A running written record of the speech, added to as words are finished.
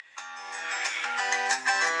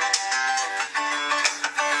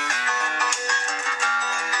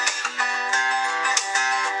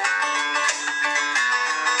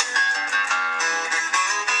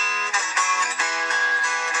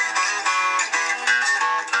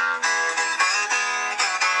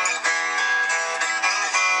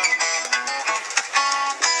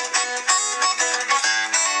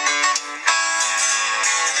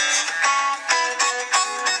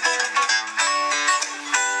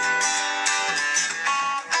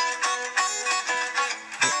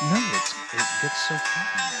gets so hot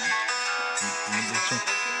in there. It's just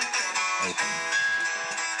open.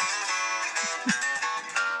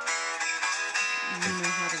 You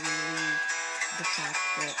know how to relieve the fact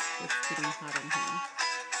that it's getting hot in here.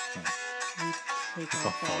 You take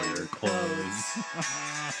off all your clothes.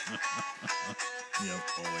 Yep,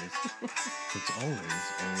 always. It's always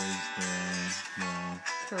the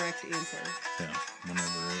Correct answer. yeah.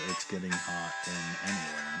 Whenever it's getting hot in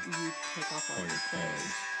anywhere, You take off all your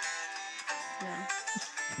clothes. Yeah.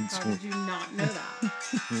 It's How did you not know that?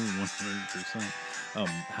 100%.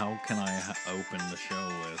 How can I open the show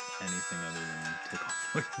with anything other than take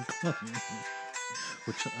off all your clothes?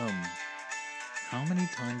 Which how many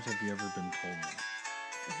times have you ever been told that?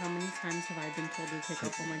 How many times have I been told to take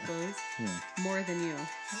off all my clothes? Yeah. More than you.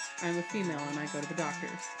 I'm a female and I go to the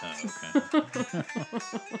doctors. Oh, okay.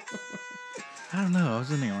 I don't know. I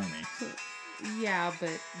was in the army. Yeah,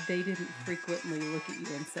 but they didn't frequently look at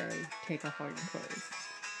you and say, take off all your clothes.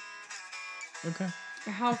 Okay.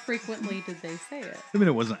 How frequently did they say it? I mean,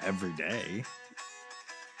 it wasn't every day.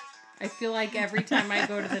 I feel like every time I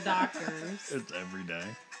go to the doctors. It's every day.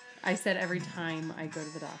 I said every time I go to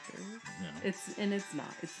the doctor. Yeah. It's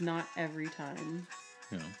not. It's not every time.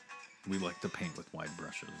 You know, we like to paint with wide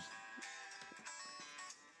brushes.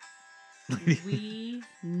 We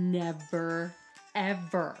never,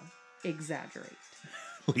 ever exaggerate.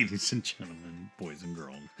 Ladies and gentlemen, boys and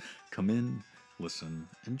girls, come in, listen,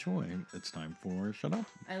 enjoy. It's time for Shut Up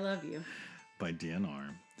I love you. by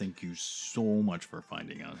DNR. Thank you so much for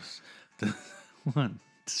finding us.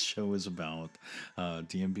 This show is about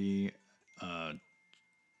DMB.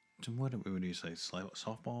 What do you say?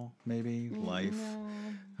 Softball, maybe? Life?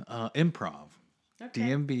 No. Improv. Okay.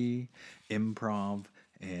 DMB, improv,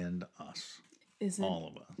 and us. All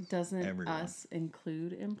of us. Doesn't Everyone. us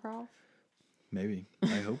include improv? Maybe.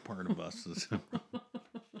 I hope part of us is.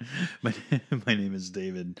 my name is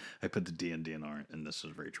David. I put the D in DNR, and this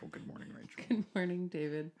is Rachel. Good morning, Rachel. Good morning,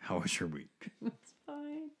 David. How was your week? It's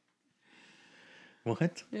fine.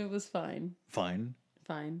 What? It was fine. Fine.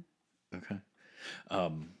 Fine. Okay.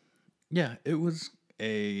 Yeah, it was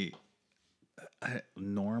a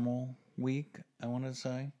normal week, I want to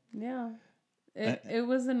say. Yeah. It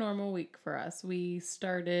was a normal week for us. We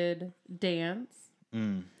started dance.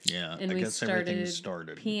 Yeah, And I we guess everything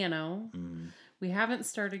started. Piano. We haven't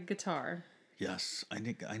started guitar. Yes,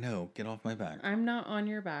 I know. Get off my back. I'm not on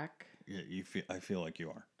your back. Yeah, I feel like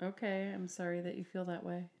you are. Okay, I'm sorry that you feel that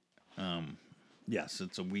way. Yes,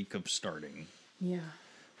 it's a week of starting. Yeah.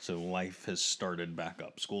 So life has started back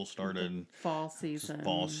up. School started. Fall season.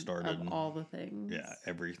 Fall started. Of all the things. Yeah,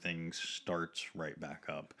 everything starts right back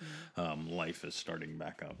up. Life is starting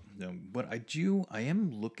back up. But I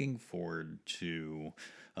am looking forward to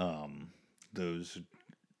those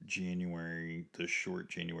short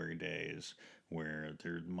January days where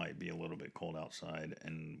there might be a little bit cold outside,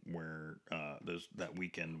 and where that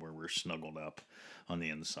weekend where we're snuggled up on the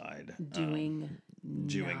inside Doing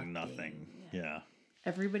nothing. Yeah.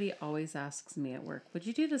 Everybody always asks me at work, what'd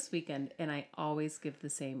you do this weekend? And I always give the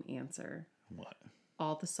same answer. What?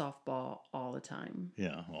 All the softball, all the time.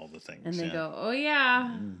 Yeah, all the things. And they go, oh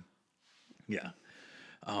yeah. Yeah.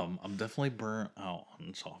 I'm definitely burnt out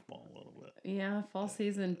on softball a little bit. Yeah, fall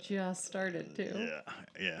season just started too.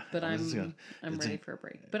 Yeah. But I'm ready for a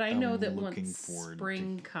break. But I know that once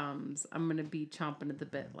spring comes, I'm going to be chomping at the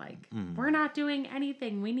bit like, we're not doing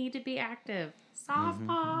anything. We need to be active.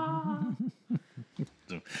 Softball.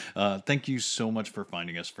 So, thank you so much for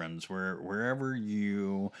finding us, friends. Wherever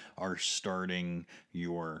you are starting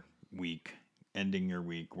your week, ending your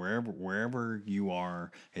week, wherever you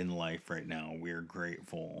are in life right now, we're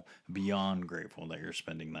grateful, beyond grateful that you're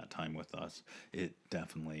spending that time with us. It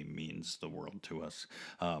definitely means the world to us.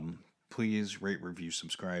 Please rate, review,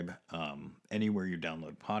 subscribe anywhere you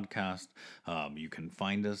download podcast. You can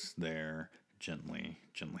find us there. Gently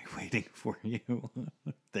waiting for you.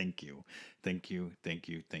 Thank you.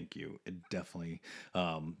 It definitely,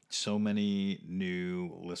 so many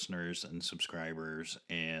new listeners and subscribers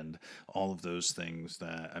and all of those things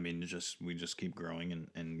that, I mean, we just keep growing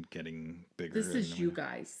and getting bigger. This is you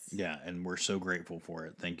guys. Yeah. And we're so grateful for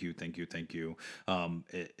it. Thank you.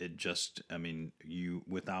 It just, I mean,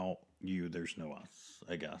 without you, there's no us,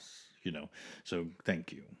 I guess, so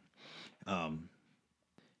thank you.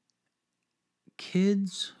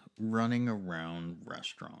 Kids running around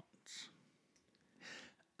restaurants.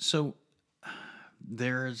 So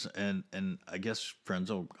there's and I guess, friends,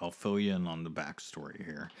 I'll fill you in on the backstory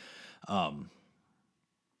here.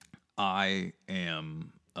 I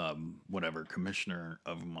am commissioner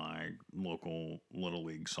of my local Little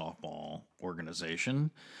League softball organization.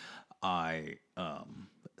 I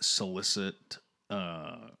solicit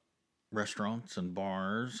restaurants and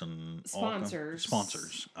bars and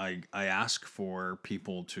sponsors. I ask for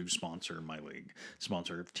people to sponsor my league,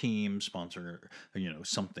 sponsor a team, sponsor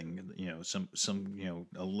something, some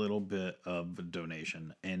a little bit of a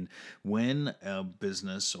donation. And when a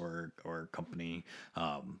business or company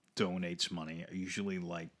donates money, I usually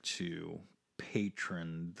like to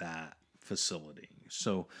patron that facility.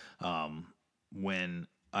 So when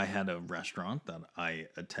I had a restaurant that I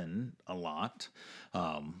attend a lot.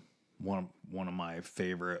 One of my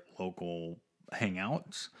favorite local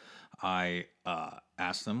hangouts. I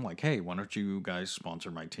asked them like, "Hey, why don't you guys sponsor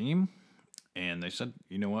my team?" And they said,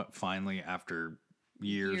 "You know what? Finally, after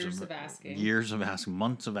years of asking,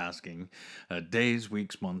 months of asking, days,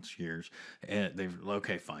 weeks, months, years, they've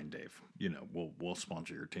okay, fine, Dave. We'll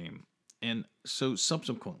sponsor your team." And so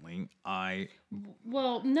subsequently,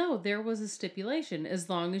 no, there was a stipulation as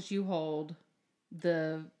long as you hold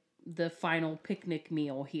the final picnic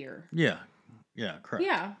meal here. Yeah, correct.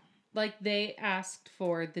 Yeah, like they asked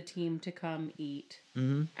for the team to come eat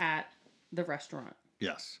at the restaurant.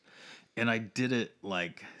 Yes, and I did it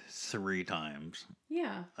like 3 times.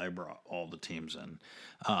 Yeah, I brought all the teams in,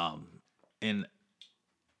 and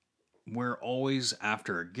we're always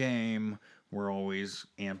after a game. We're always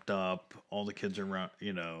amped up. All the kids are around,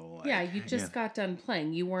 yeah, you just got done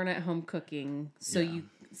playing. You weren't at home cooking, so you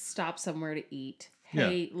stopped somewhere to eat.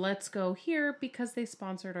 Hey, let's go here because they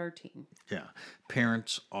sponsored our team. Yeah.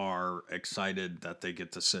 Parents are excited that they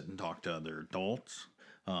get to sit and talk to other adults.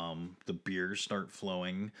 The beers start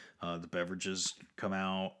flowing. The beverages come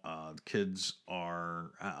out. The kids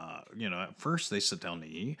are, at first they sit down to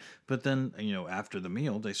eat, but then, after the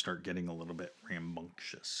meal, they start getting a little bit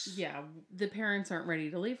rambunctious. Yeah. The parents aren't ready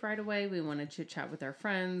to leave right away. We want to chit chat with our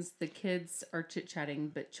friends. The kids are chit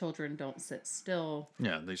chatting, but children don't sit still.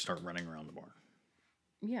 Yeah. They start running around the bar.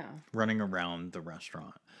 Yeah. Running around the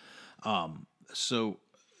restaurant. So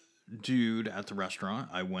dude at the restaurant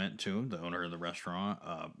I went to, the owner of the restaurant,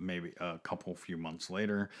 maybe a few months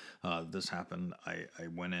later, this happened. I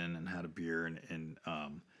went in and had a beer and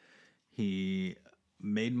he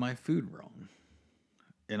made my food wrong.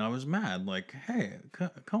 And I was mad, like, hey,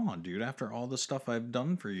 come on, dude. After all the stuff I've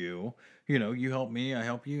done for you, you help me, I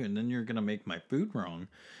help you, and then you're going to make my food wrong.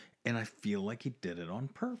 And I feel like he did it on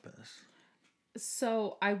purpose.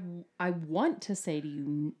 So I want to say to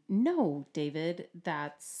you, no, David,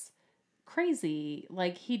 that's crazy.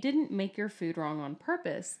 Like, he didn't make your food wrong on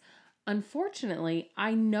purpose. Unfortunately,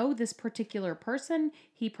 I know this particular person,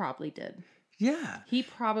 he probably did. Yeah. He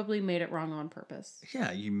probably made it wrong on purpose.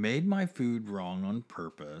 Yeah, you made my food wrong on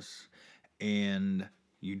purpose, and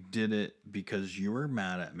you did it because you were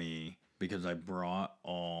mad at me because I brought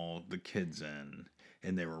all the kids in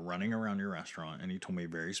and they were running around your restaurant, and he told me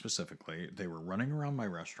very specifically they were running around my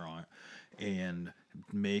restaurant and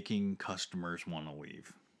making customers want to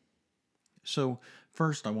leave. So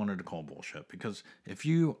first I wanted to call bullshit, because if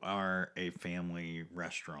you are a family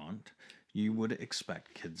restaurant, you would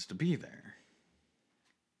expect kids to be there.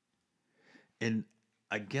 And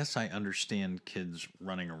I guess I understand kids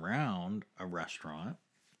running around a restaurant,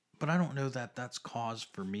 but I don't know that that's cause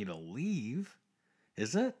for me to leave.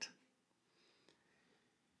 Is it?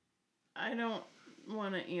 I don't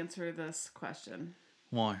want to answer this question.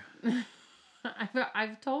 Why?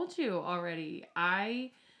 I've told you already.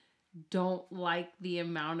 I don't like the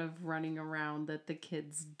amount of running around that the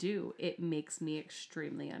kids do. It makes me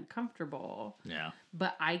extremely uncomfortable. Yeah.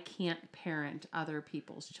 But I can't parent other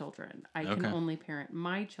people's children. I can only parent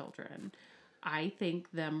my children. I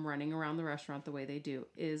think them running around the restaurant the way they do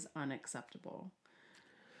is unacceptable.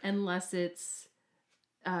 Unless it's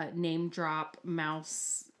name drop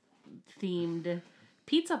mouse themed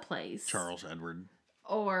pizza place. Charles Edward.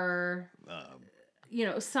 Or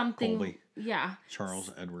something. Colby. Yeah. Charles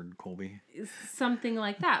Edward Colby. Something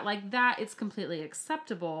like that. Like that, it's completely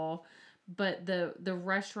acceptable. But the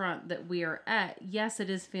restaurant that we are at, yes, it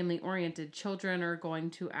is family oriented. Children are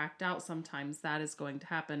going to act out sometimes. That is going to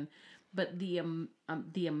happen. But the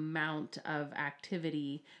amount of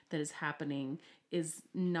activity that is happening is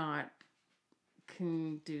not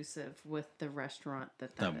conducive with the restaurant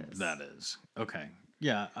that is. That is. Okay.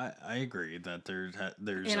 Yeah, I agree that there's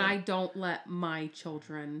and I don't let my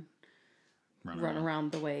children run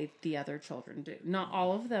around the way the other children do. Not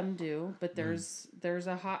all of them do, but there's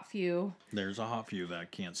a hot few. There's a hot few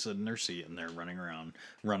that can't sit in their seat and they're running around,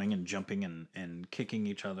 running and jumping and kicking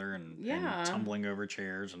each other and tumbling over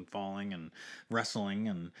chairs and falling and wrestling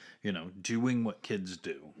and, doing what kids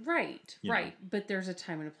do. Right, right. But there's a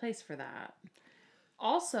time and a place for that.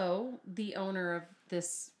 Also, the owner of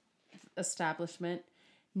this establishment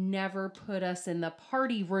never put us in the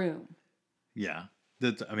party room. Yeah.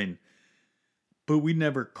 But we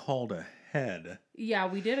never called ahead. Yeah,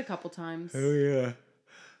 we did a couple times. Oh, yeah.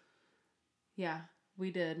 Yeah,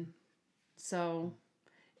 we did. So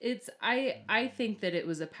I think that it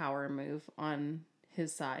was a power move on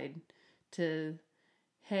his side to,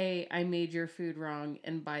 hey, I made your food wrong,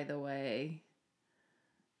 and by the way,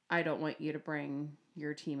 I don't want you to bring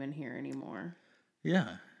your team in here anymore.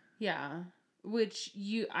 Yeah. Yeah. Which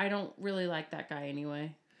I don't really like that guy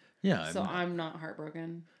anyway. Yeah. So I'm not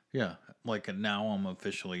heartbroken. Yeah. Like now I'm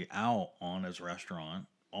officially out on his restaurant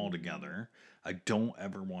altogether. I don't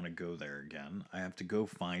ever want to go there again. I have to go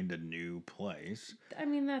find a new place. I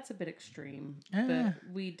mean, that's a bit extreme, Eh. but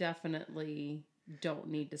we definitely don't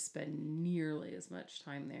need to spend nearly as much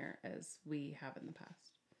time there as we have in the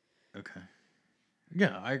past. Okay.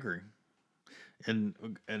 Yeah, I agree. And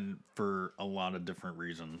for a lot of different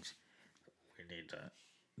reasons, we need to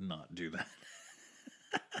not do that.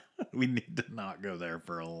 We need to not go there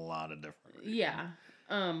for a lot of different reasons. Yeah.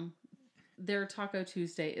 Their Taco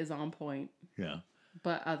Tuesday is on point. Yeah.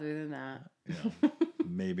 But other than that, Yeah.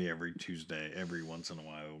 Maybe every Tuesday, every once in a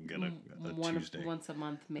while, we'll get a Tuesday. Once a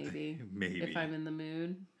month, maybe. Maybe. If I'm in the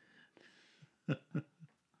mood. I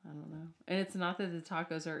don't know. And it's not that the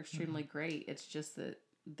tacos are extremely great. It's just that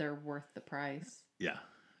they're worth the price. Yeah.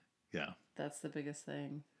 Yeah. That's the biggest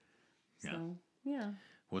thing. Yeah. So, yeah.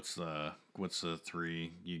 What's the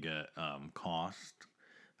three you get? Cost,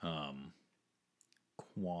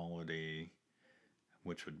 quality,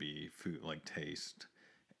 which would be food like taste,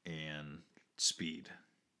 and speed.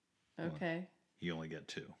 Okay. You only get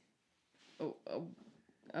two. Oh,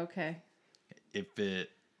 okay. If it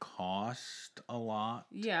costs a lot,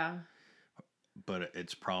 Yeah. but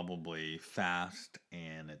it's probably fast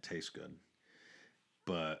and it tastes good.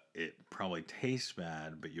 But it probably tastes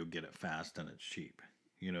bad, but you'll get it fast and it's cheap.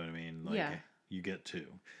 You know what I mean? Like, Yeah. You get two.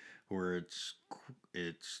 Where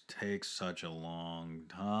it takes such a long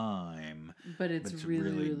time, but it's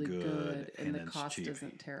really good and the cost cheap.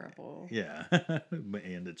 isn't terrible. Yeah,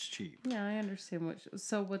 and it's cheap. Yeah, I understand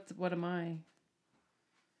so what am I?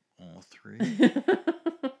 All three?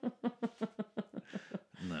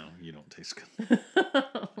 No, you don't taste good.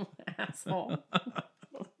 Asshole.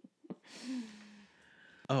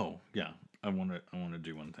 Oh, yeah. I want to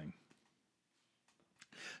do one thing.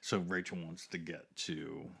 So Rachel wants to get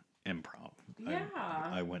to improv. Yeah.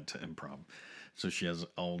 I went to improv. So she has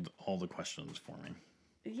all the questions for me.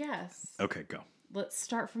 Yes. Okay, go. Let's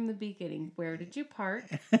start from the beginning. Where did you park?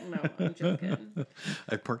 No, I'm joking.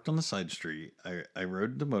 I parked on the side street. I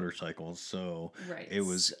rode the motorcycle, so Right. it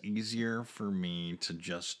was easier for me to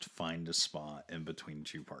just find a spot in between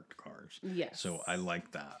two parked cars. Yes. So I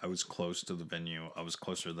liked that. I was close to the venue. I was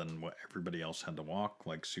closer than what everybody else had to walk,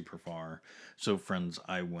 like super far. So friends,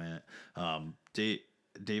 I went.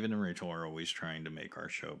 David and Rachel are always trying to make our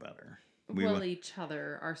show better. Each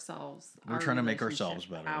other, ourselves. We're trying to make ourselves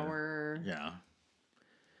better.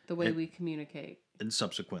 The way we communicate. And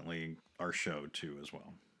subsequently our show too as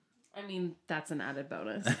well. I mean, that's an added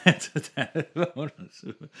bonus. It's an added bonus.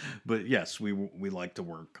 But yes, we like to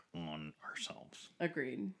work on ourselves.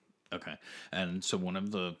 Agreed. Okay. And so one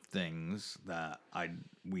of the things that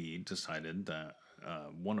we decided that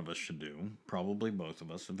one of us should do, probably both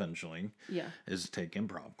of us eventually, is take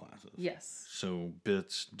improv classes. Yes. So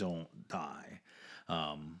bits don't die.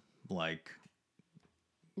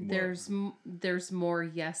 There's more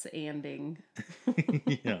yes anding.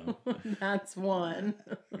 Yeah. That's one.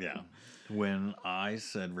 Yeah. When I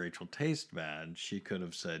said Rachel tastes bad, she could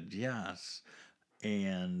have said yes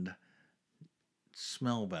and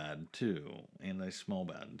smell bad too. And I smell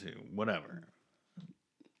bad too. Whatever.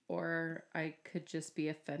 Or I could just be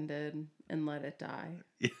offended and let it die.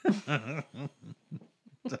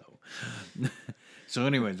 So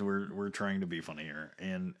anyways, we're trying to be funny here,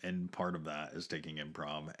 and part of that is taking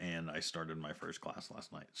improv, and I started my first class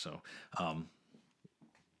last night. So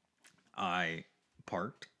I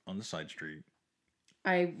parked on the side street.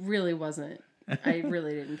 I really wasn't. I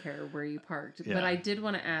really didn't care where you parked. Yeah. But I did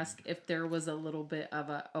want to ask if there was a little bit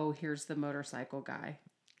of here's the motorcycle guy.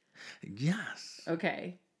 Yes.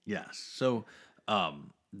 Okay. Yes. So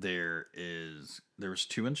there was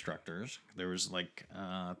two instructors. There was like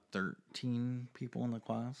 13 people in the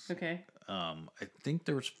class. Okay. I think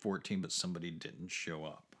there was 14, but somebody didn't show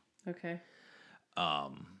up. Okay.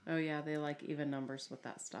 Oh yeah, they like even numbers with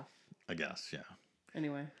that stuff. I guess, yeah.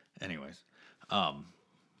 Anyways.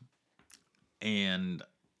 And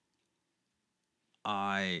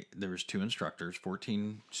there was 2 instructors,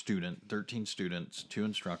 13 students, 2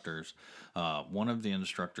 instructors. One of the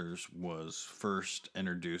instructors was first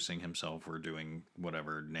introducing himself. We're doing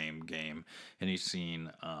whatever name game, and he's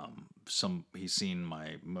seen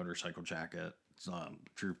my motorcycle jacket.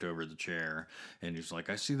 Drooped over the chair, and he's like,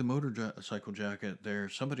 "I see the motorcycle jacket there.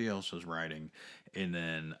 Somebody else is riding," and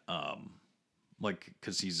then like,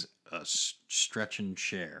 because he's a stretch and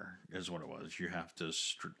share is what it was. You have to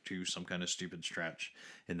do some kind of stupid stretch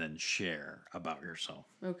and then share about yourself.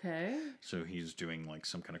 Okay. So he's doing like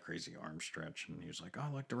some kind of crazy arm stretch, and he's like, "Oh,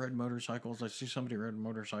 I like to ride motorcycles. I see somebody ride a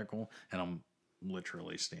motorcycle," and I'm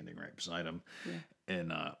literally standing right beside him. Yeah.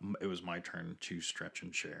 And it was my turn to stretch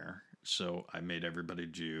and share. So I made everybody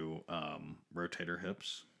do rotator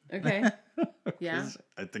hips. Okay. Yeah.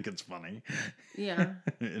 I think it's funny. Yeah.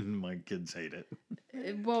 And my kids hate it.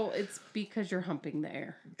 Well, it's because you're humping the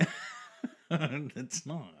air. It's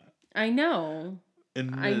not. I know.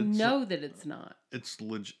 And I know that it's not. It's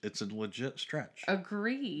a legit stretch.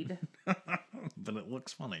 Agreed. But it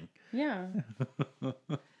looks funny. Yeah.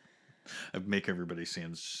 I make everybody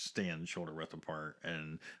stand shoulder width apart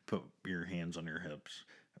and put your hands on your hips.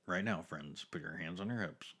 Right now, friends, put your hands on your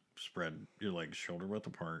hips. Spread your legs shoulder width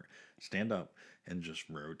apart. Stand up and just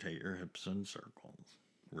rotate your hips in circles.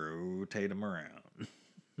 Rotate them around.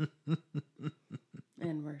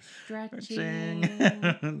 And we're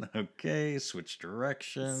stretching. Okay, switch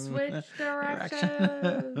direction. Switch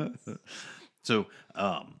directions. So,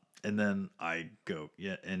 and then I go,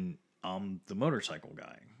 and I'm the motorcycle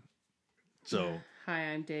guy. So, hi,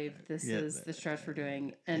 I'm Dave. This is the stretch we're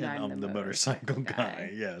doing, and I'm the motorcycle guy.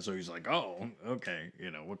 Yeah, so he's like, "Oh, okay.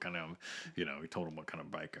 What kind of, he told him what kind of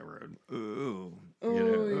bike I rode. Ooh,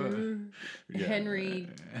 yeah. Henry,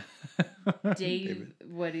 Dave.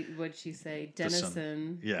 What'd she say?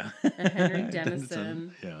 Dennison. Yeah, Henry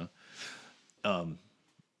Dennison. Yeah.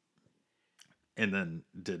 And then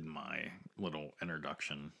did my little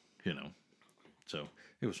introduction. So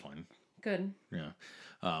it was fine. Good. Yeah.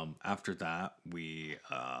 After that, we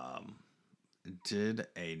did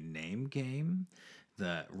a name game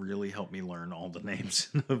that really helped me learn all the names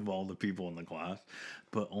of all the people in the class,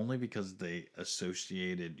 but only because you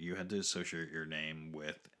had to associate your name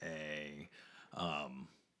with a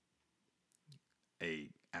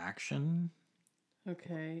action.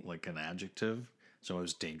 Okay. Like an adjective. So I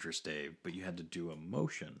was Dangerous Dave, but you had to do a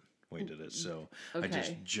motion. We did it. So I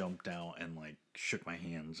just jumped out and like shook my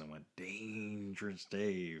hands and went, "Dangerous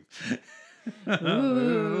Dave."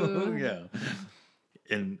 Ooh. Yeah.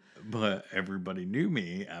 But everybody knew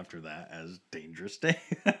me after that as Dangerous Dave.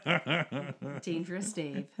 Dangerous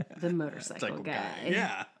Dave, the motorcycle guy.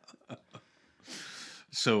 Yeah.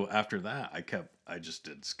 So after that, I just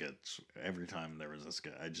did skits. Every time there was a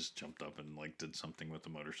skit, I just jumped up and like did something with the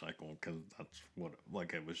motorcycle because that's what,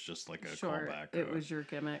 like, it was just like a callback. It was your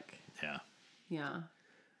gimmick. Yeah. Yeah.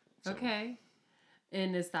 So. Okay.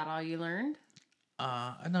 And is that all you learned?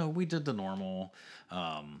 No, we did the normal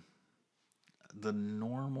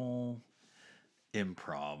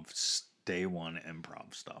improv, day one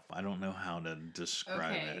improv stuff. I don't know how to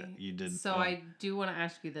describe it. You did. So I do want to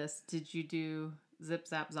ask you this. Did you do Zip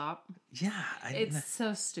Zap Zop? Yeah. It's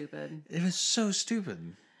so stupid. It was so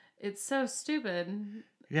stupid. It's so stupid.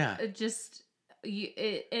 Yeah.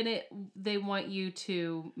 They want you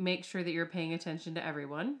to make sure that you're paying attention to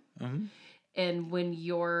everyone. Mm-hmm. And when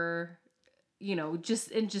you're,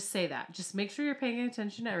 just say that. Just make sure you're paying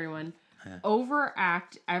attention to everyone.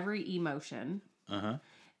 Overact every emotion. Uh-huh.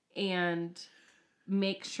 And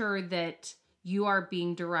make sure that you are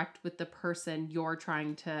being direct with the person you're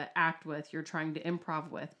trying to act with, you're trying to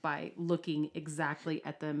improv with, by looking exactly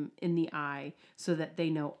at them in the eye so that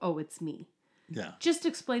they know, oh, it's me. Yeah. Just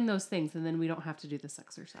explain those things and then we don't have to do this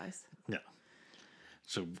exercise. Yeah.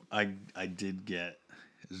 So I did get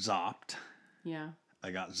zopped. Yeah.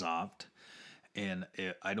 I got zopped. And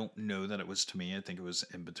I don't know that it was to me. I think it was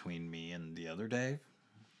in between me and the other Dave.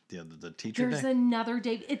 The teacher There's Dave. another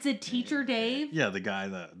Dave. It's a teacher Dave? Yeah, the guy,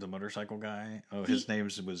 the motorcycle guy. Oh, his name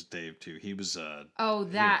was Dave too. He was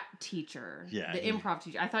teacher. Yeah. The improv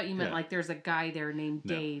teacher. I thought you meant like there's a guy there named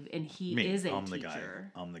Dave and he is a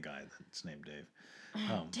teacher. I'm the guy that's named Dave.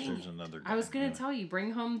 There's another guy. I was going to tell you,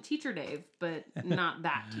 bring home teacher Dave, but not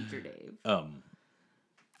that teacher Dave.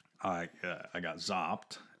 I got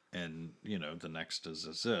zopped. And, the next is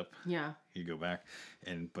a zip. Yeah. You go back.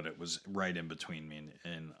 But it was right in between me.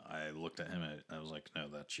 And I looked at him and I was like, "No,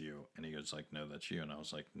 that's you." And he was like, "No, that's you." And I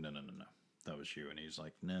was like, No. That was you. And he's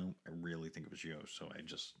like, "No, I really think it was you." So I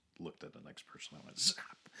just looked at the next person. I went,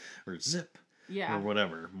 "Zap," or "Zip." Yeah. Or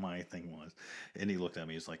whatever my thing was. And he looked at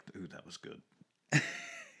me. He's like, "Ooh, that was good."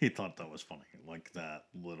 he thought that was funny. Like that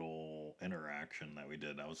little interaction that we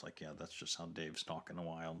did. I was like, yeah, that's just how Dave's talking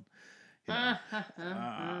wild. You know.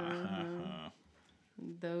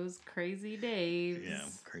 Those crazy Yeah,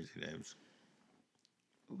 Daves. crazy Dave's.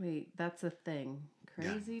 Wait, that's a thing.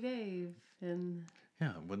 Crazy Dave. And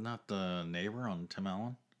Yeah, wasn't that the neighbor on Tim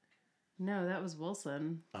Allen? no, that was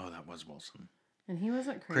Wilson. Oh, that was Wilson. And he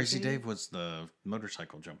wasn't crazy. Crazy Dave was the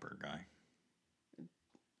motorcycle jumper guy.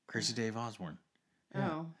 Crazy Dave Osborne. Yeah.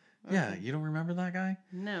 Oh. Okay. Yeah, you don't remember that guy?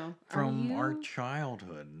 No. From our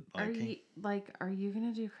childhood. Like, are you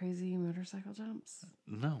gonna do crazy motorcycle jumps?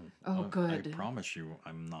 No. Oh, good. I promise you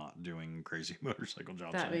I'm not doing crazy motorcycle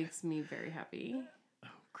jumps. That makes me very happy. Oh,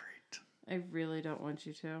 great. I really don't want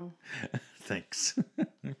you to. Thanks.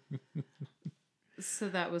 So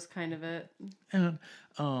that was kind of it. And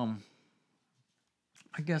I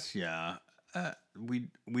guess yeah. We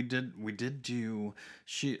did do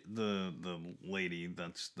the lady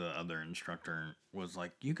that's the other instructor was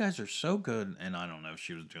like, you guys are so good, and I don't know if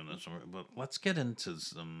she was doing this, but let's get into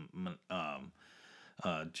some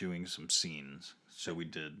doing some scenes. So we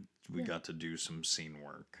got to do some scene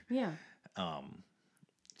work. Yeah.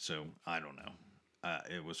 So I don't know.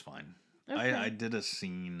 It was fine. Okay. I did a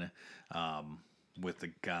scene with a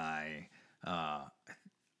guy.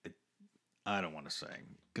 I don't want to say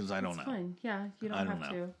because I don't know. Fine. Yeah, you don't have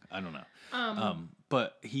to. I don't know.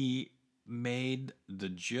 But he made the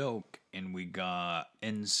joke, and we got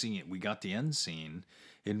end scene. We got the end scene,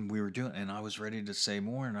 and we were doing. And I was ready to say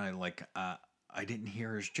more, and I didn't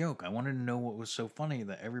hear his joke. I wanted to know what was so funny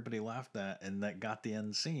that everybody laughed at, and that got the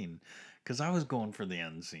end scene, because I was going for the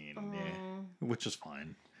end scene, which is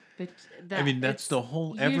fine. But I mean, that's the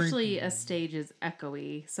whole. Usually, a stage is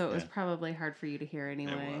echoey, so it was probably hard for you to hear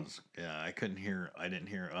anyway. It was. Yeah, I couldn't hear. I didn't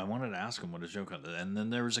hear. I wanted to ask him what his joke was, and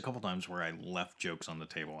then there was a couple times where I left jokes on the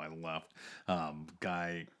table. I left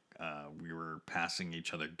guy. We were passing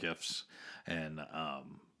each other gifts, and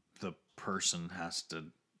the person has to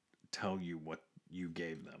tell you what you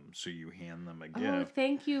gave them, so you hand them a gift. Oh,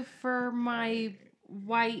 thank you for my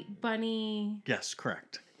white bunny. Yes,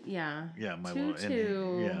 correct. Yeah. Yeah, my Tutu.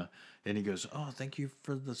 little and he goes, "Oh, thank you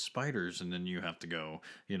for the spiders," and then you have to go,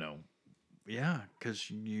 yeah,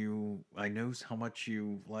 because I know how much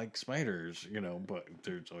you like spiders, but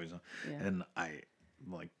there's always and I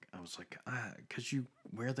was like, because you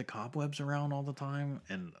wear the cobwebs around all the time,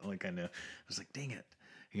 and like I was like, dang it,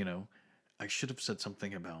 I should have said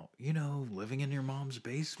something about, living in your mom's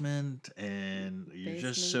basement and you're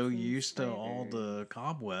just so used to all the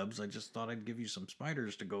cobwebs. I just thought I'd give you some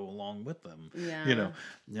spiders to go along with them. Yeah.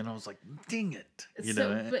 And I was like, dang it.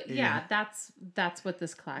 But that's what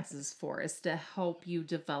this class is for, is to help you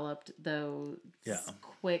develop those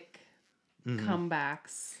quick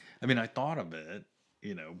comebacks. I mean, I thought of it,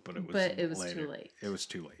 but it was too late. It was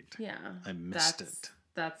too late. Yeah. I missed it.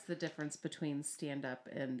 That's the difference between stand-up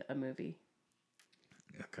and a movie.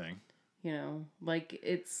 Okay. Like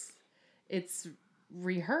it's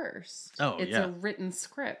rehearsed. Oh, it's a written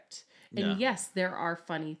script. And yes, there are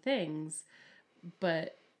funny things,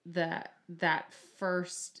 but that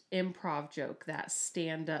first improv joke, that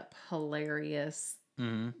stand-up hilarious,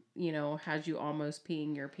 has you almost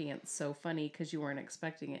peeing your pants, so funny because you weren't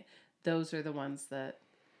expecting it. Those are the ones that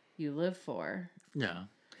you live for. Yeah.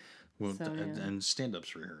 Well, and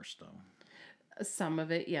stand-up's rehearsed, though. Some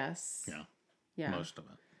of it, yes. Yeah. Yeah. Most of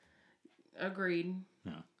it. Agreed.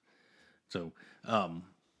 Yeah. So,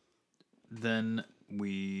 then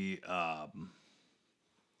we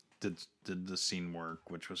did the scene work,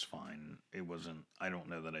 which was fine. It wasn't. I don't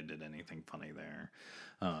know that I did anything funny there.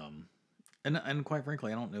 And quite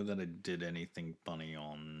frankly, I don't know that I did anything funny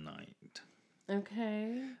all night.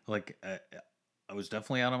 Okay. Like, I was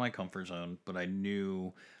definitely out of my comfort zone, but I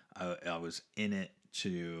knew I was in it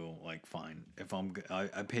to, like, fine. If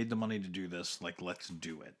I paid the money to do this, like, let's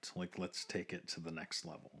do it. Like, let's take it to the next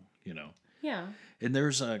level, Yeah. And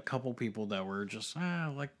there's a couple people that were just,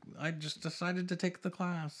 like, I just decided to take the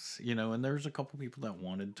class, and there's a couple people that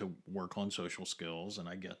wanted to work on social skills, and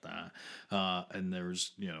I get that. And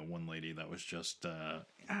there's, one lady that was just,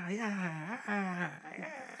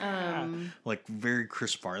 like very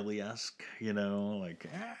Chris Farley-esque, like,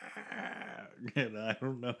 I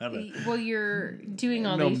don't know how to. Well, you're doing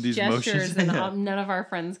all these gestures, and none of our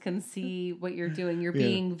friends can see what you're doing. You're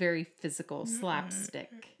being very physical,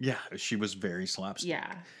 slapstick. Yeah, she was very slapstick.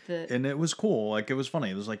 Yeah. And it was cool. Like, it was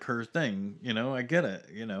funny. It was like her thing, I get it,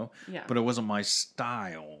 Yeah. But it wasn't my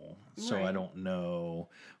style. So Right. I don't know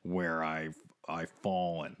where I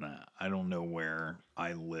fall in that. I don't know where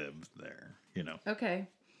I live there, Okay.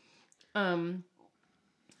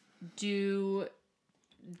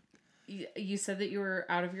 you said that you were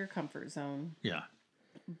out of your comfort zone, Yeah.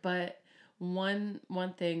 but one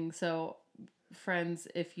thing. So, friends,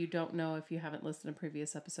 if you don't know, if you haven't listened to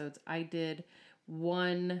previous episodes, I did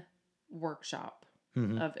one workshop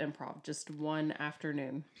of improv, just one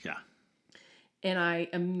afternoon, Yeah. and I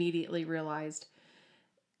immediately realized,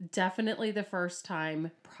 definitely the first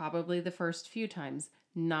time, probably the first few times,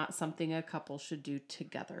 not something a couple should do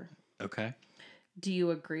together. Okay. Do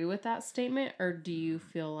you agree with that statement, or do you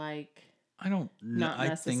feel like I don't know. not I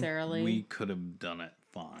necessarily? think we could have done it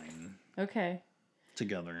fine Okay.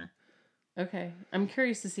 together. Okay. I'm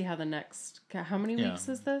curious to see how how many Yeah. weeks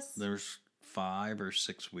is this? There's 5 or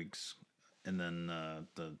 6 weeks, and then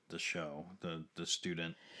the show, the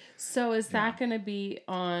student. So is that going to be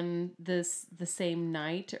on the same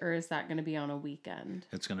night, or is that going to be on a weekend?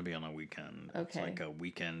 It's going to be on a weekend. It's Okay. like a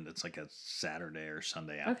weekend. It's like a Saturday or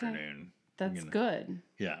Sunday afternoon. That's good.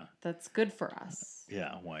 Yeah. That's good for us.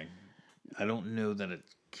 Yeah. Why? I don't know that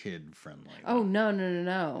it's kid friendly. Oh, no.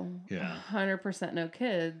 Yeah. 100% no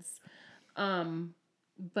kids.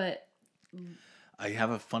 But I have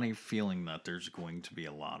a funny feeling that there's going to be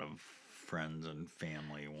a lot of friends and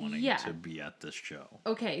family wanting Yeah. to be at this show.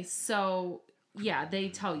 okay, so yeah, they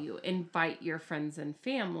tell you invite your friends and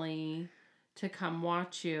family to come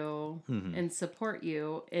watch you and support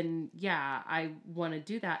you. And yeah, I want to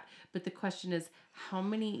do that. But the question is, how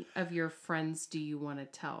many of your friends do you want to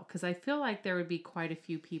tell? Because I feel like there would be quite a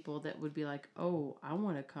few people that would be like, oh, I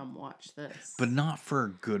want to come watch this. But not for a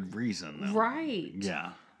good reason, though. Right.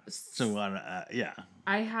 Yeah. So, yeah.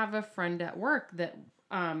 I have a friend at work that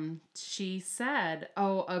she said,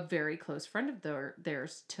 oh, a very close friend of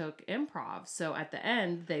theirs took improv. So at the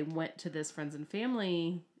end, they went to this friends and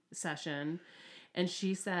family session, and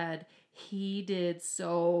she said he did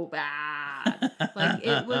so bad. Like,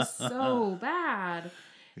 it was so bad.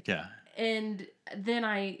 Yeah. And then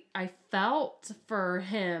I felt for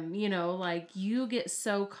him, like, you get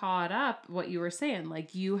so caught up, what you were saying,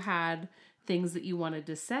 like you had things that you wanted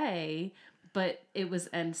to say, but it was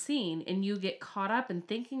end scene, and you get caught up in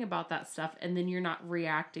thinking about that stuff, and then you're not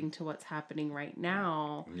reacting to what's happening right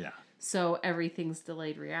now. Yeah. So everything's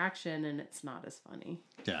delayed reaction, and it's not as funny.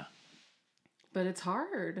 Yeah. But it's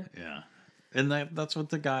hard. Yeah. And that's what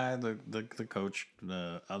the guy, the coach,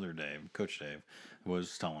 the other Dave, Coach Dave,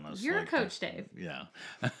 was telling us. You're like, Coach Dave. Yeah.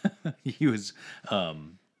 He was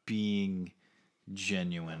being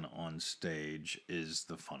genuine on stage is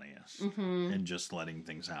the funniest, and just letting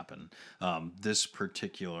things happen. This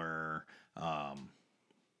particular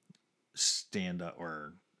stand-up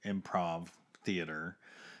or improv theater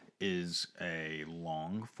is a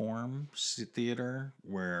long form theater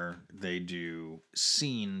where they do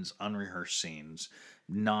scenes, unrehearsed scenes,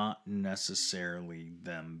 not necessarily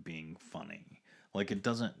them being funny. Like, it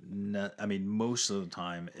doesn't, I mean, most of the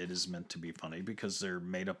time it is meant to be funny because they're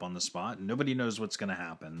made up on the spot and nobody knows what's going to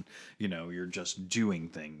happen. You're just doing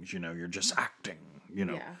things, you're just acting,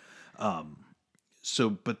 Yeah.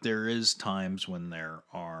 So, but there is times when there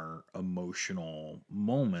are emotional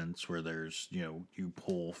moments where there's, you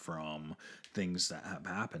pull from things that have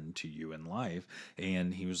happened to you in life.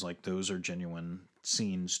 And he was like, those are genuine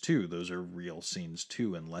scenes too. Those are real scenes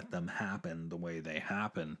too. And let them happen the way they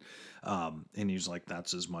happen. And he's like,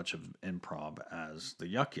 that's as much of improv as the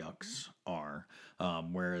Yuck Yucks are.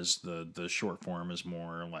 Whereas the short form is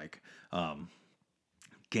more like,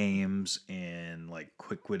 games and like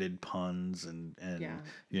quick-witted puns and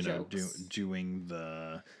doing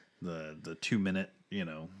the 2 minute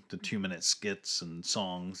the 2 minute skits and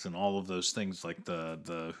songs and all of those things, like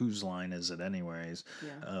the whose line is it anyways,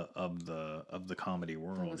 of the comedy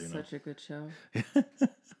world. That was such a good show.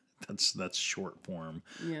 That's short form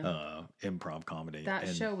improv comedy. That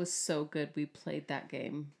show was so good. We played that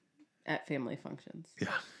game at family functions.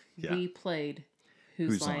 Yeah. We played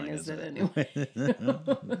Whose line is it anyway?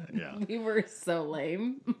 Yeah. We were so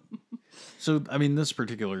lame. So, I mean, this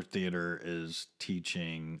particular theater is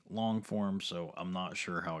teaching long form, so I'm not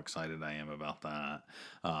sure how excited I am about that.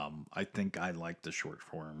 I think I like the short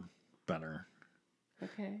form better.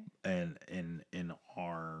 Okay. And in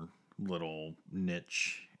our little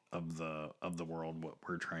niche of the world, what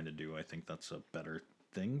we're trying to do, I think that's a better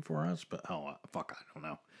thing for us. But fuck, I don't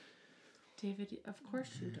know. David, of course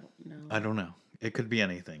you don't know. I don't know. It could be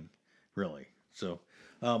anything, really. So,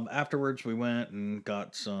 afterwards we went and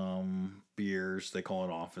got some beers. They call it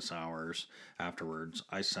office hours. Afterwards,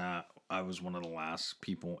 I was one of the last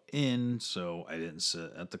people in, so I didn't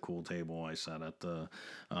sit at the cool table. I sat at the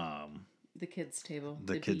kids table.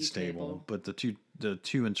 The kids table. But the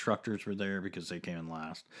two instructors were there because they came in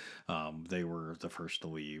last. They were the first to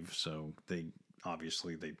leave, so they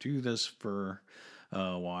obviously they do this for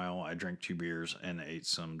a while. I drank 2 beers and ate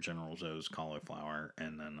some General Tso's cauliflower,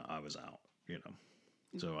 and then I was out,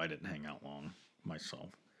 So I didn't hang out long myself.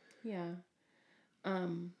 Yeah.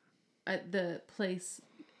 At the place,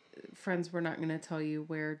 friends, we're not going to tell you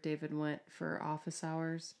where David went for office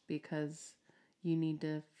hours because you need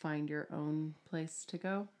to find your own place to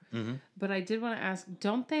go. Mm-hmm. But I did want to ask,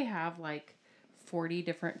 don't they have like 40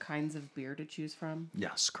 different kinds of beer to choose from?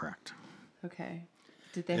 Yes, correct. Okay.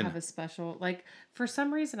 Did they have a special? Like, for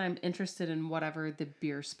some reason, I'm interested in whatever the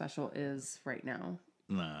beer special is right now.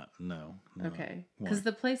 No. Okay. Because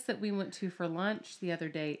the place that we went to for lunch the other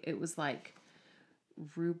day, it was like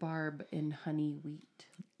rhubarb and honey wheat.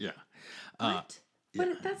 Yeah. What?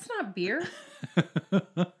 But that's not beer.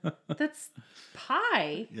 That's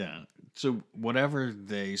pie. Yeah. So whatever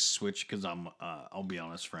they switch, because I'll be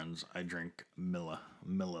honest, friends, I drink Miller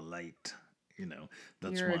Lite.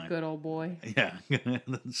 That's You're a good old boy. Yeah,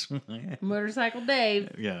 that's my Motorcycle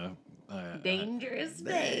Dave. Yeah. Dangerous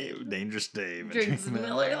Dave. Dangerous Dave. Drinks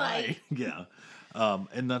Miller Lite. Yeah.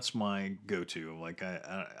 And that's my go-to. Like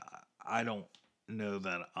I don't know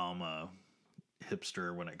that I'm a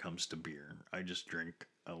hipster when it comes to beer. I just drink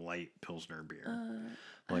a light Pilsner beer.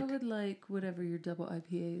 I would like whatever your double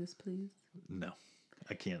IPA is, please. No,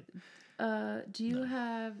 I can't. Do you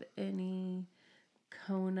have any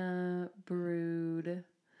Kona brewed?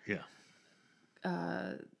 Yeah.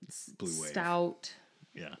 Blue Wave. Stout?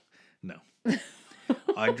 Yeah. No.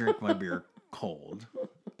 I drink my beer cold.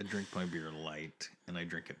 I drink my beer light, and I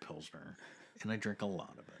drink it Pilsner, and I drink a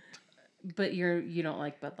lot of it. But you don't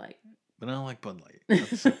like Bud Light. But I don't like Bud Light. No,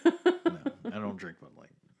 I don't drink Bud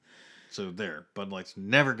Light. So there, Bud Light's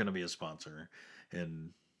never going to be a sponsor, and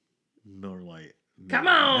Miller Lite. Come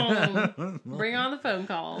on, bring on the phone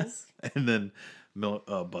calls. And then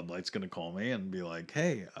Bud Light's going to call me and be like,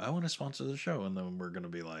 "Hey, I want to sponsor the show," and then we're going to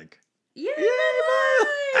be like, "Yay,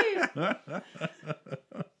 Bud Light!"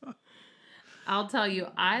 I'll tell you,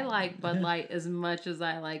 I like Bud Light as much as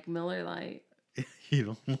I like Miller Lite. You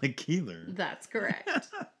don't like either. That's correct.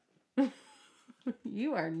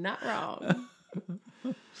 You are not wrong.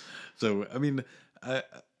 So, I mean, I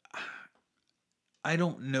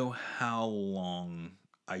don't know how long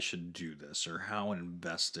I should do this or how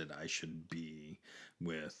invested I should be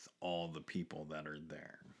with all the people that are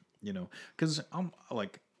there, because I'm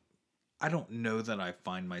like, I don't know that I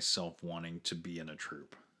find myself wanting to be in a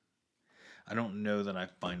troupe. I don't know that I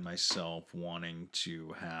find myself wanting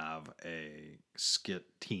to have a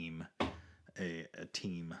skit team, a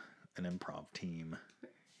team, an improv team,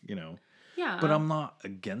 Yeah. But I'm not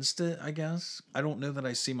against it, I guess. I don't know that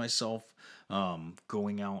I see myself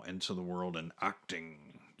going out into the world and acting,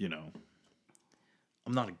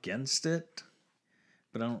 I'm not against it,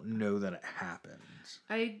 but I don't know that it happens.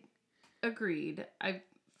 I agreed. I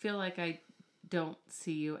feel like I don't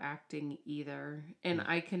see you acting either. And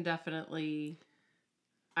I can definitely,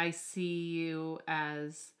 I see you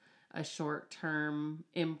as a short-term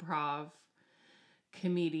improv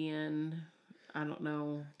comedian. I don't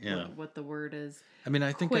know what the word is. I mean,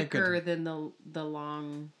 I think quicker than the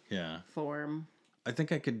long form. I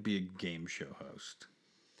think I could be a game show host.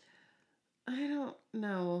 I don't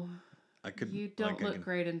know. You don't look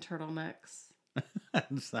great in turtlenecks.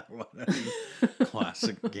 Is that what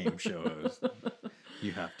classic game show host?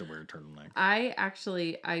 You have to wear a turtleneck. I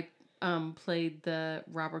played the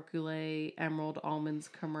Robert Goulet Emerald Almonds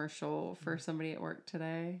commercial for somebody at work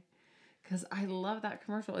today. Because I love that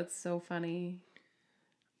commercial. It's so funny.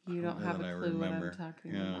 You don't have a clue what I'm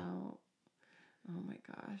talking about. Oh my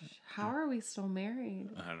gosh. How are we still married?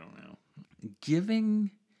 I don't know.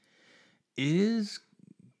 Giving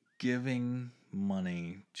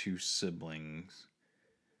money to siblings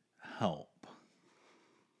help?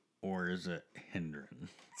 Or is it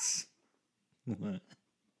hindrance?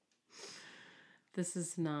 This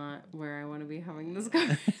is not where I want to be having this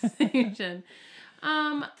conversation.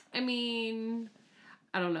 I mean,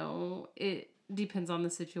 I don't know. It depends on the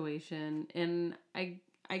situation. And I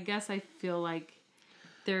guess I feel like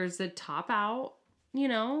there's a top out,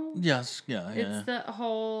 Yes, yeah. It's the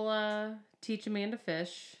whole teach a man to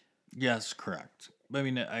fish. Yes, correct. I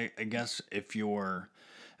mean, I guess if you're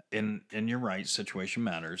and you're right, situation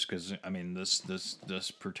matters because I mean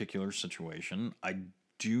this particular situation, I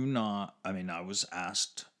was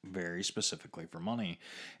asked very specifically for money,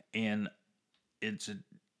 and it's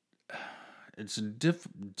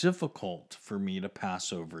difficult for me to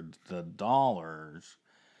pass over the dollars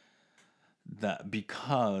that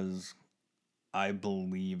because I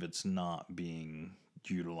believe it's not being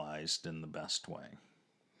utilized in the best way.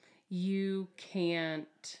 You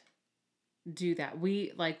can't do that.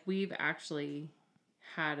 We've actually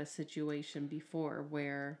had a situation before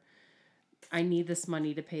where I need this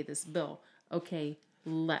money to pay this bill. Okay,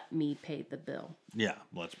 let me pay the bill. Yeah,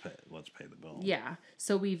 let's pay the bill. Yeah.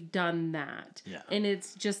 So we've done that. Yeah. And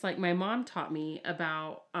it's just like my mom taught me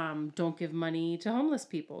about don't give money to homeless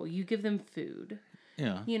people. You give them food.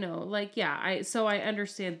 Yeah. You know, like I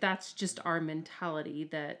understand that's just our mentality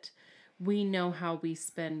that we know how we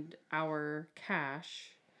spend our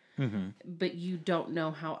cash. Mm-hmm. But you don't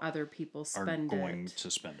know how other people spend Are going it.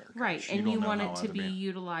 to spend our cash. Right. And you want it to be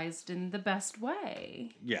utilized in the best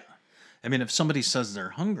way. Yeah. I mean, if somebody says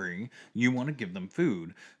they're hungry, you want to give them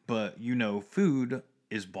food, but food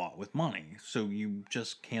is bought with money. So you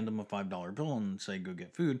just hand them a $5 bill and say, go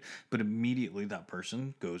get food, but immediately that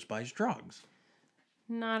person goes buys drugs.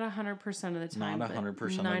 Not 100% of the time. Not 100% of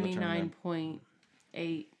the time. 99.87%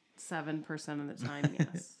 of the time,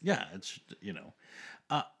 yes. Yeah, it's,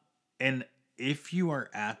 and if you are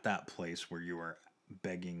at that place where you are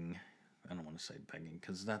begging, I don't want to say begging,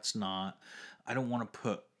 because that's not, I don't want to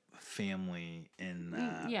put family in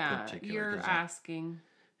that particular. You're asking.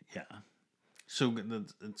 Yeah. So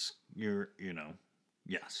it's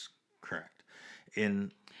yes, correct.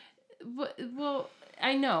 Well,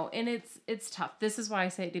 I know, and it's tough. This is why I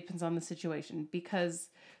say it depends on the situation because,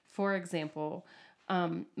 for example,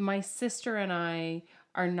 my sister and I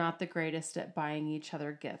are not the greatest at buying each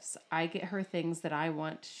other gifts. I get her things that I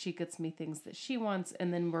want. She gets me things that she wants.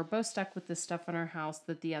 And then we're both stuck with this stuff in our house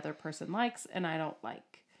that the other person likes and I don't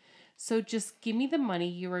like. So just give me the money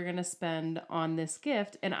you are going to spend on this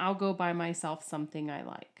gift and I'll go buy myself something I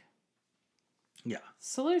like. Yeah.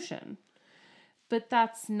 Solution. But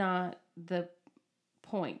that's not the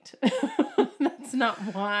point. That's not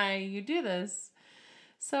why you do this.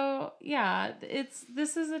 So yeah,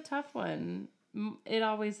 this is a tough one. It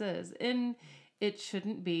always is. And it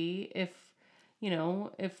shouldn't be if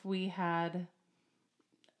we had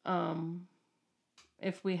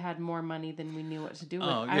more money than we knew what to do with.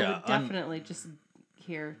 I would definitely just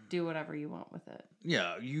do whatever you want with it.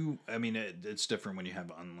 Yeah, it's different when you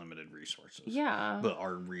have unlimited resources. Yeah. But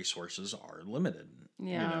our resources are limited.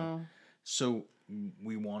 Yeah. So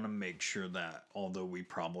we want to make sure that although we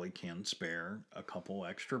probably can spare a couple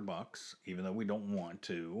extra bucks, even though we don't want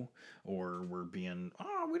to, or we're being,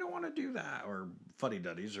 we don't want to do that, or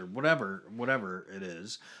fuddy-duddies, or whatever it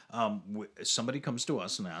is, somebody comes to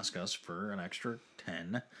us and asks us for an extra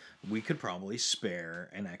 10, we could probably spare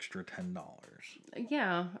an extra $10.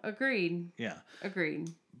 Yeah, agreed. Yeah.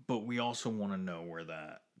 Agreed. But we also want to know where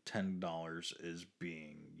that $10 is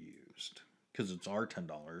being used. Because it's our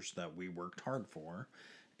 $10 that we worked hard for.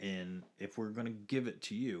 And if we're going to give it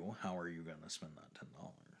to you, how are you going to spend that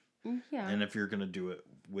 $10? Yeah. And if you're going to do it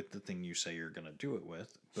with the thing you say you're going to do it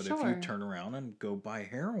with. But if you turn around and go buy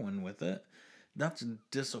heroin with it, that's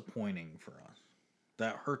disappointing for us.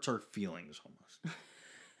 That hurts our feelings almost.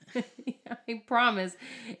 I promise.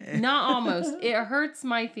 Not almost. It hurts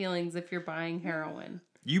my feelings if you're buying heroin.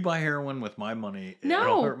 You buy heroin with my money,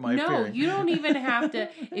 it'll hurt my feelings. You don't even have to.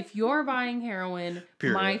 If you're buying heroin,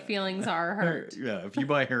 my feelings are hurt. Yeah, if you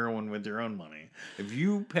buy heroin with your own money. If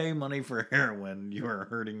you pay money for heroin, you are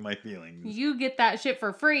hurting my feelings. You get that shit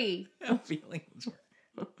for free. Feelings.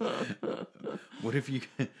 What if you...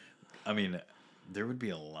 there would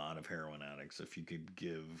be a lot of heroin addicts if you could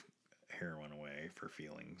give heroin away for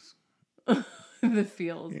feelings. The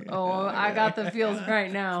feels. Oh, I got the feels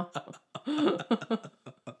right now.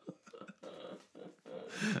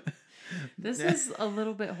 This is a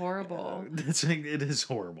little bit horrible. It is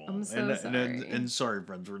horrible. I'm so sorry. And sorry,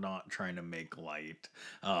 friends, we're not trying to make light.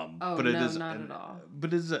 But it is not at all.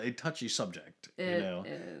 But it's a touchy subject. It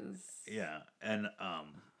is. Yeah, and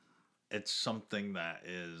it's something that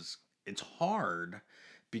it's hard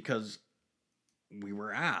because we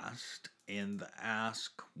were asked, and the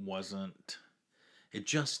ask wasn't. It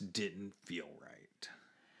just didn't feel right.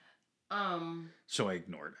 So I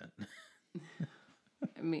ignored it.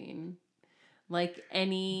 Like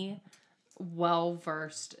any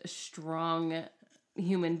well-versed, strong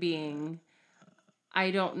human being,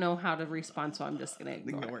 I don't know how to respond, so I'm just going to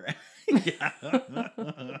ignore it. Yeah.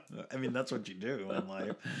 That's what you do in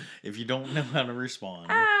life. If you don't know how to respond.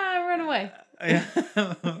 Run away.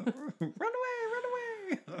 Run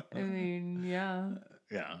away. Yeah.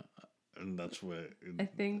 Yeah. And that's what... I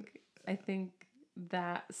think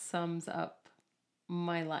that sums up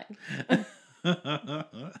my life.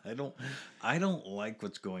 I don't like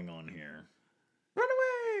what's going on here. Run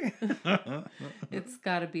away. It's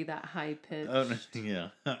got to be that high pitch. Yeah.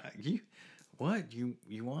 You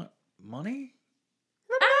want money?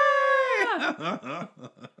 Ah!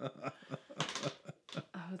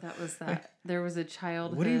 Oh, that was that. There was a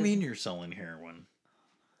child. What do you mean you're selling heroin?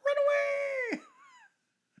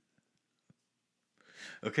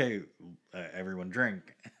 Okay, everyone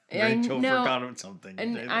drink. I Rachel know, forgot about something.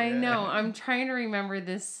 and I know. I'm trying to remember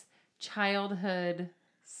this childhood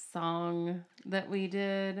song that we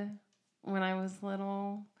did when I was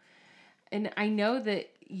little. And I know that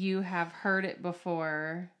you have heard it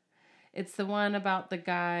before. It's the one about the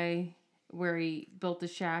guy where he built a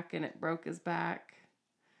shack and it broke his back.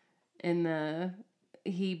 And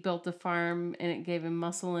he built a farm and it gave him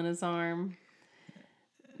muscle in his arm.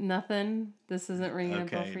 Nothing? This isn't ringing a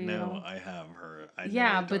bell Okay, for you? no, I have heard. I know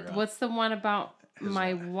Yeah, what but you're talking what's the one about His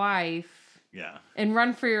my wife. wife? Yeah, And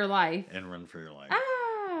Run for Your Life. and Run for Your Life.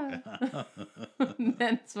 Ah!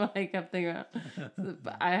 That's what I kept thinking about.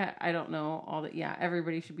 But I don't know all that. Yeah,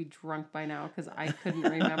 everybody should be drunk by now because I couldn't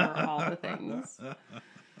remember all the things.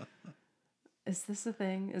 Is this a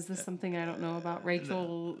thing? Is this something I don't know about?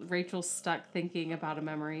 Rachel's stuck thinking about a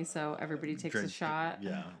memory, so everybody takes a shot.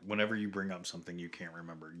 Yeah, whenever you bring up something you can't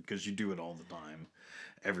remember, because you do it all the time,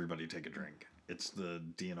 everybody take a drink. It's the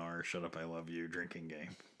DNR Shut Up I Love You drinking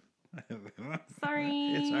game.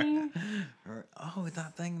 Sorry. It's all right. Oh,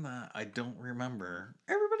 that thing that I don't remember.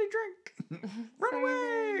 Everybody drink. Run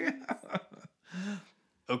away.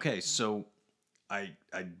 Okay, so I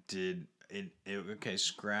did okay,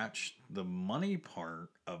 scratch the money part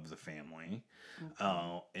of the family,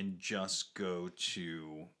 and just go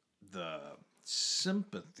to the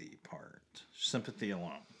sympathy part. Sympathy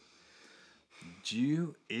alone.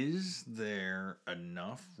 Is there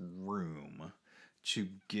enough room to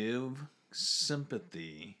give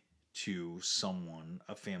sympathy to someone,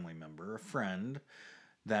 a family member, a friend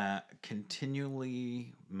that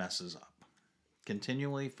continually messes up,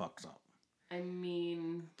 continually fucks up? I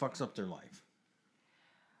mean, Fucks up their life.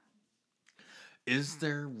 Is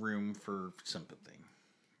there room for sympathy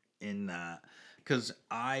in that? Because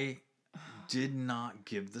I did not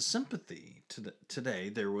give the sympathy to today.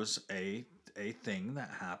 There was a thing that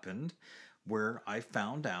happened where I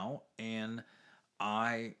found out and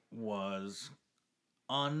I was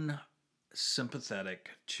unsympathetic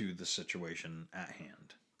to the situation at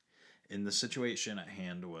hand. And the situation at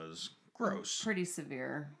hand was gross. pretty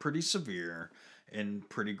severe. Pretty severe and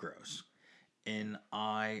pretty gross. And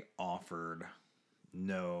I offered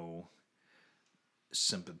no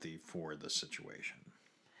sympathy for the situation.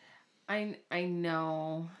 I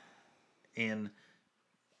know. And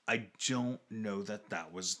I don't know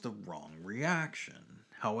that was the wrong reaction.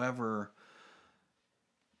 However,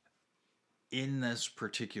 in this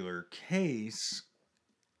particular case,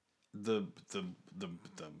 the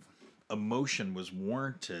emotion was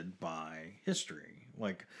warranted by history.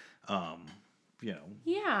 Like, you know.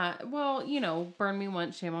 Yeah, well, burn me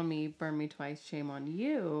once, shame on me. Burn me twice, shame on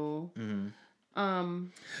you.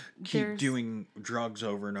 Keep doing drugs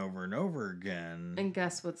over and over and over again. And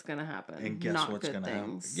guess what's gonna happen? And guess Not what's good gonna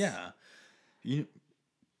things. happen? Yeah.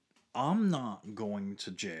 I'm not going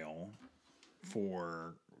to jail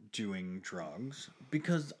for doing drugs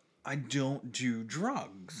because I don't do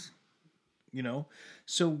drugs.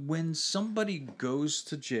 So when somebody goes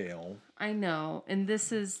to jail, I know, and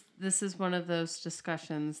this is one of those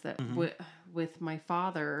discussions that with my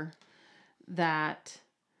father, that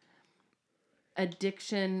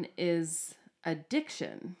addiction is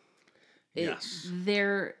addiction. yes,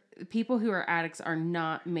 People who are addicts are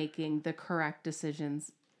not making the correct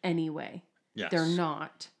decisions anyway. yes, They're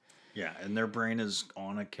not. Yeah, and their brain is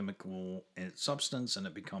on a chemical substance, and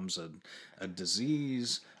it becomes a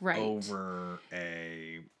disease over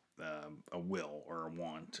a will or a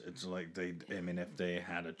want. It's like if they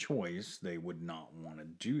had a choice, they would not want to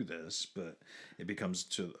do this, but it becomes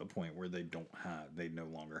to a point where they no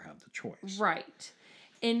longer have the choice. Right.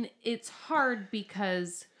 And it's hard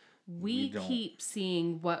because we keep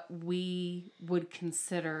seeing what we would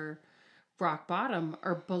consider rock bottom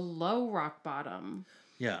or below rock bottom.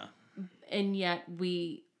 Yeah. And yet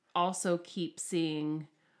we also keep seeing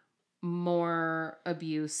more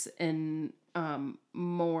abuse and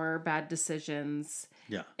more bad decisions.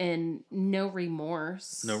 Yeah. And no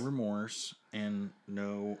remorse. No remorse and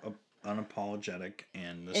no unapologetic,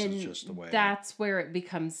 and this is just the way. That's where it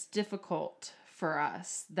becomes difficult for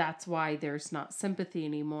us. That's why there's not sympathy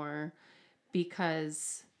anymore,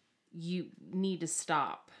 because you need to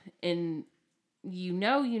stop. And you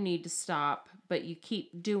need to stop, but you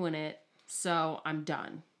keep doing it, so I'm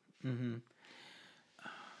done. Mm-hmm.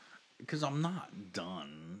 Because I'm not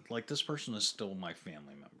done. Like, this person is still my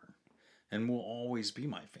family member and will always be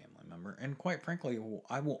my family member. And quite frankly,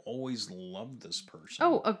 I will always love this person.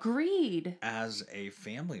 Oh, agreed. As a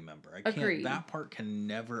family member. Agreed. That part can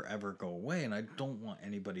never, ever go away. And I don't want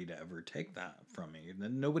anybody to ever take that from me.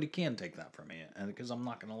 And nobody can take that from me. And because I'm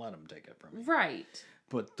not going to let them take it from me. Right.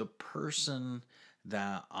 But the person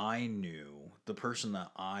that I knew, the person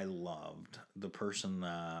that I loved, the person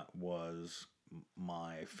that was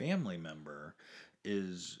my family member,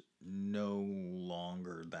 is no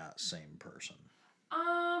longer that same person.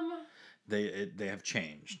 They have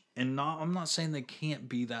changed, and I'm not saying they can't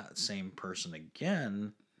be that same person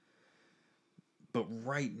again, but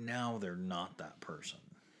right now they're not that person.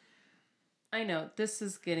 I know this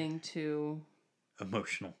is getting too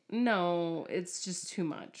Emotional, no, it's just too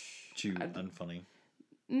much. too unfunny.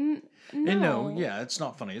 No. And no, yeah, it's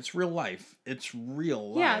not funny. It's real life. It's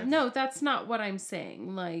real life. Yeah, no, that's not what I'm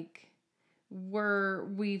saying. Like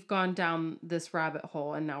we've gone down this rabbit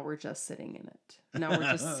hole and now we're just sitting in it. Now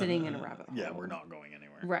we're just sitting in a rabbit hole. Yeah, we're not going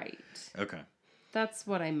anywhere. Right. Okay. That's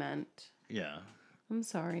what I meant. Yeah. I'm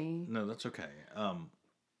sorry. No, that's okay.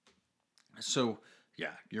 So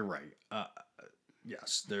yeah, you're right.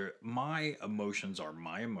 Yes, my emotions are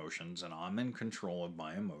my emotions, and I'm in control of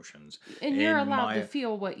my emotions. And you're allowed to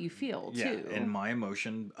feel what you feel, too. Yeah, and my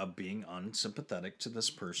emotion of being unsympathetic to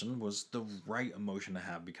this person was the right emotion to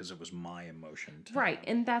have because it was my emotion to right, have.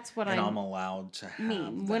 and that's what I'm allowed to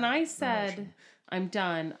have when I said emotion. I'm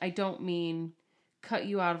done, I don't mean cut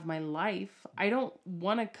you out of my life. I don't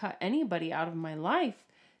want to cut anybody out of my life.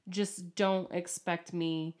 Just don't expect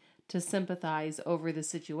me to sympathize over the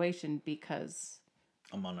situation because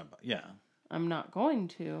I'm not going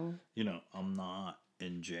to. I'm not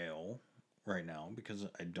in jail right now because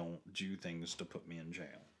I don't do things to put me in jail.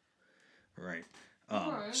 Right.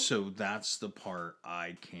 So that's the part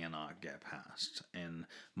I cannot get past, and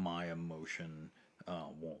my emotion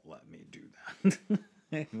won't let me do that.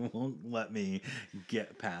 It won't let me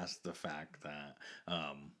get past the fact that,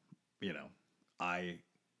 I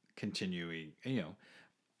continually,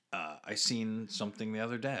 I seen something the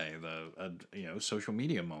other day, social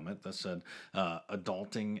media moment that said,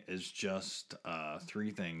 adulting is just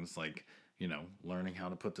 3 things, like, learning how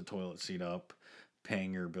to put the toilet seat up,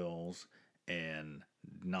 paying your bills, and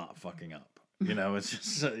not fucking up. It's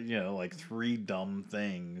just, like 3 dumb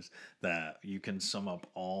things that you can sum up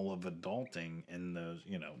all of adulting in those,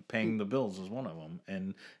 paying the bills is one of them,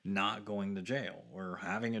 and not going to jail or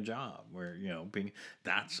having a job where,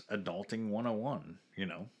 that's adulting 101,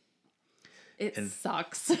 It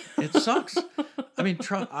sucks. It sucks. I mean,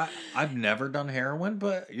 I've never done heroin,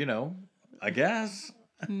 but, I guess.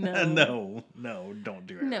 No. No, don't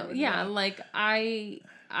do heroin. No, yeah, like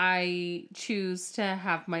I choose to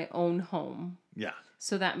have my own home. Yeah.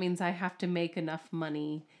 So that means I have to make enough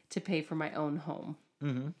money to pay for my own home.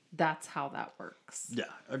 Mm-hmm. That's how that works. Yeah,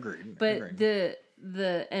 agreed. But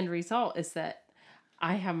the end result is that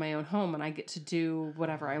I have my own home and I get to do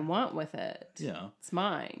whatever I want with it. Yeah. It's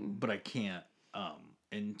mine. But I can't,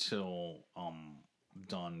 until I'm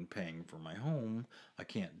done paying for my home, I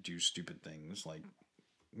can't do stupid things like,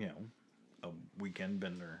 a weekend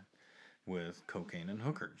bender with cocaine and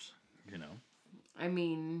hookers, I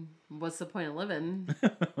mean, what's the point of living?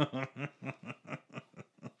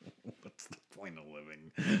 What's the point of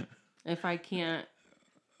living? If I can't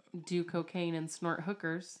do cocaine and snort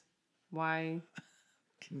hookers, why?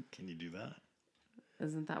 Can you do that?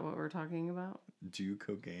 Isn't that what we're talking about? Do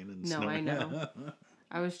cocaine and snort? No, I know.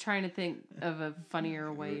 I was trying to think of a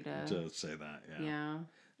funnier way to say that. Yeah. Yeah.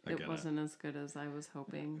 It wasn't as good as I was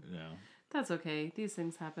hoping. Yeah. That's okay. These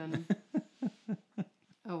things happen.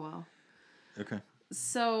 Oh, well. Okay.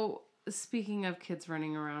 So, speaking of kids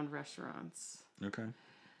running around restaurants. Okay.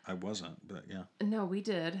 I wasn't, but yeah. No, we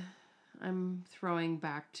did. I'm throwing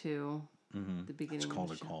back to the beginning. It's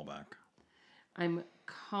called a callback. I'm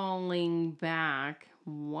calling back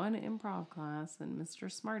one improv class and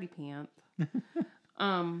Mr. Smarty Pants.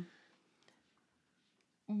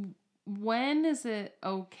 When is it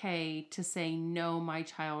okay to say, no, my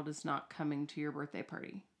child is not coming to your birthday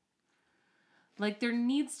party? Like, there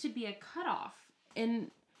needs to be a cutoff. And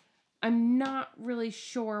I'm not really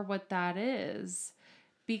sure what that is.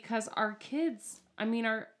 Because our kids, I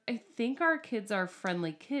think our kids are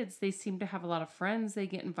friendly kids. They seem to have a lot of friends. They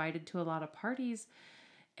get invited to a lot of parties.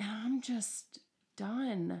 And I'm just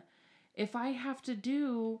done. If I have to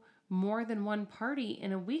do more than one party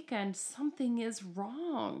in a weekend, something is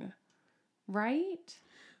wrong. Right?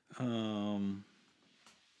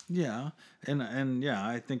 Yeah. And yeah,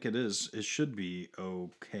 I think it is. It should be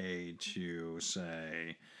okay to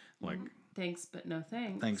say, like, thanks, but no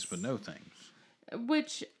thanks. Thanks, but no thanks.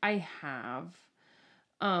 Which I have.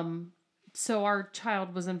 So our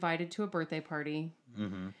child was invited to a birthday party.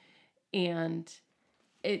 Mm-hmm. And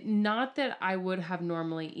not that I would have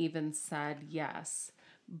normally even said yes,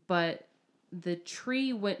 but the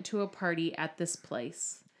tree went to a party at this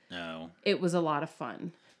place. No. It was a lot of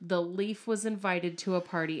fun. The Leaf was invited to a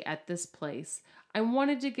party at this place. I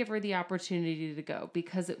wanted to give her the opportunity to go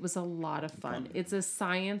because it was a lot of fun. It's a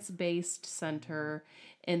science-based center,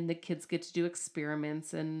 and the kids get to do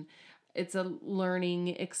experiments, and it's a learning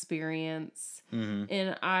experience.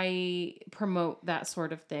 And I promote that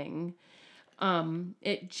sort of thing.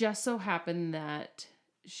 It just so happened that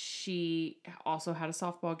she also had a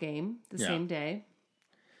softball game the same day,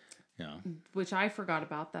 Yeah. which I forgot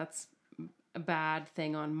about. That's a bad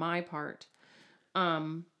thing on my part.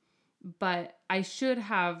 But I should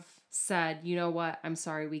have said, you know what? I'm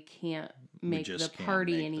sorry, we can't make the just can't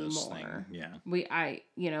party make this anymore. thing. Yeah.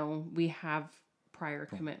 We have prior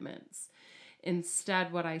commitments.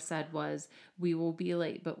 Instead, what I said was, we will be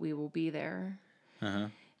late, but we will be there.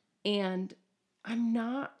 And I'm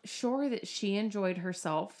not sure that she enjoyed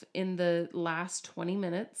herself in the last 20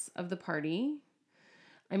 minutes of the party.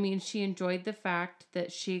 I mean, she enjoyed the fact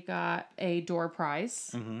that she got a door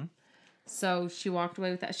prize. So she walked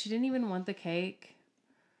away with that. She didn't even want the cake.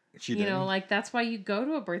 She did. Like, that's why you go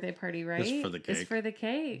to a birthday party, right? Just for the cake. It's for the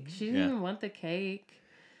cake. She didn't even want the cake.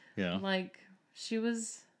 Yeah. Like, she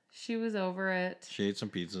was over it. She ate some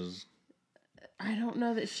pizzas. I don't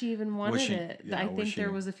know that she even wanted it. Yeah, I think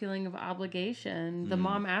there was a feeling of obligation. The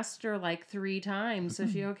mom asked her like 3 times, so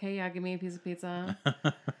she, okay, yeah, give me a piece of pizza.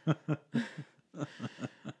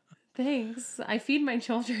 Thanks. I feed my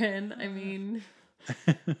children. I mean,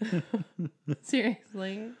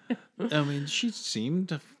 seriously. I mean, she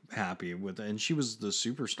seemed happy with it, and she was the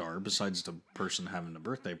superstar besides the person having the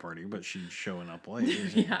birthday party, but she's showing up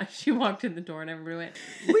late. Yeah, she walked in the door and everybody went,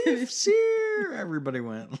 Leaf's here! Everybody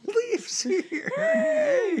went, Leaf's here!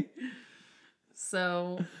 Hey!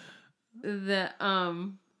 So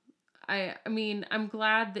I mean, I'm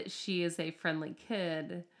glad that she is a friendly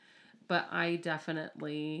kid, but I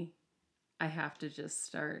have to just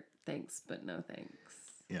start thanks but no thanks.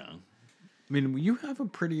 Yeah. I mean,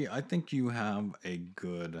 I think you have a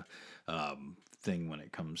good thing when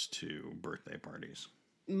it comes to birthday parties.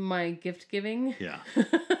 My gift giving? Yeah.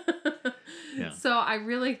 Yeah. So I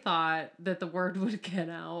really thought that the word would get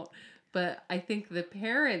out, but I think the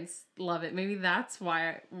parents love it. Maybe that's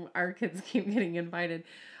why our kids keep getting invited.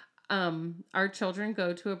 Our children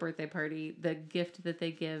go to a birthday party. The gift that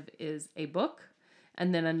they give is a book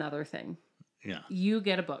and then another thing. Yeah. You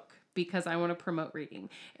get a book because I want to promote reading.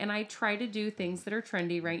 And I try to do things that are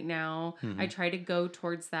trendy right now. I try to go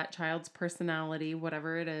towards that child's personality,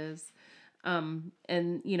 whatever it is. And,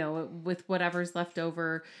 with whatever's left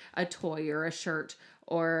over, a toy or a shirt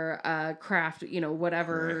or a craft,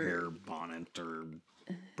 whatever. Or a hair bonnet or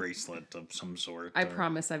bracelet of some sort. I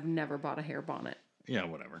promise I've never bought a hair bonnet. Yeah,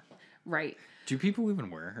 whatever. Right. Do people even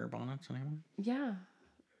wear hair bonnets anymore? Yeah.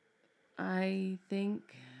 I think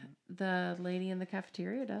the lady in the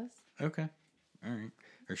cafeteria does. Okay. All right.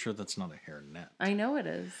 Are you sure that's not a hair net? I know it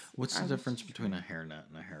is. What's the difference between a hair net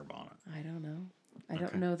and a hair bonnet? I don't know. I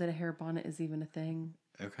don't know that a hair bonnet is even a thing.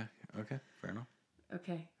 Okay. Okay. Fair enough.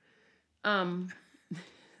 Okay.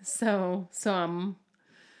 So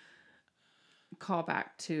call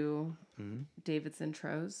back to David's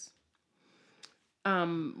intros.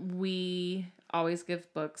 We always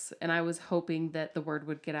give books, and I was hoping that the word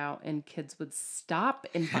would get out and kids would stop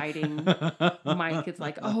inviting my kids.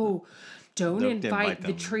 Like, oh, don't invite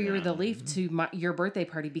the tree or the leaf to your birthday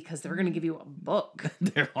party because they're going to give you a book.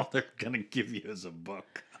 All they're going to give you is a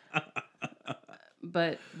book.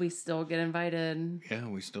 But we still get invited. Yeah,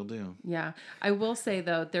 we still do. Yeah. I will say,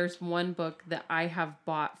 though, there's one book that I have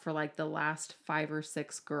bought for like the last 5 or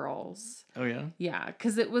 6 girls. Oh, yeah? Yeah,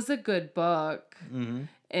 because it was a good book.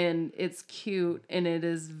 And it's cute, and it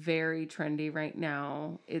is very trendy right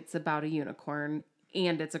now. It's about a unicorn,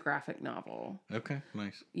 and it's a graphic novel. Okay,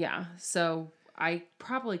 nice. Yeah, so I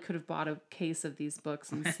probably could have bought a case of these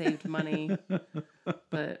books and saved money.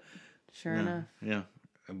 But sure enough. Yeah.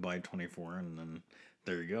 Buy 24 and then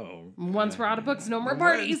there you go. Once we're out of books, no more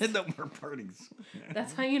parties. No more parties.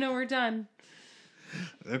 That's how you know we're done.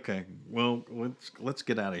 Okay, well, let's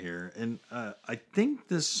get out of here. And I think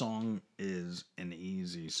this song is an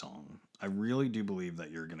easy song. I really do believe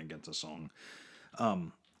that you're going to get the song.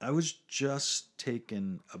 I was just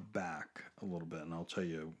taken aback a little bit, and I'll tell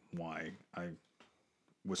you why I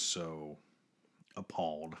was so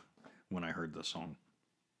appalled when I heard this song.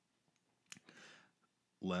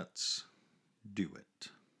 Let's do it.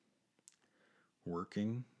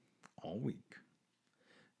 Working all week,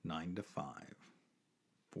 9 to 5,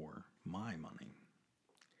 for my money.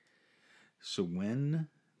 So when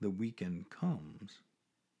the weekend comes,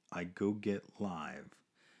 I go get live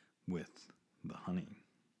with the honey.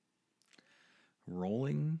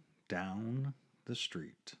 Rolling down the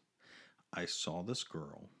street, I saw this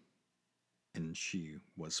girl and she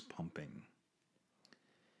was pumping.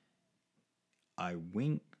 I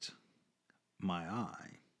winked my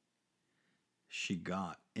eye. She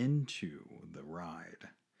got into the ride,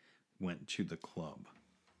 went to the club,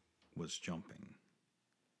 was jumping.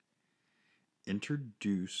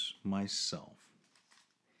 Introduce myself.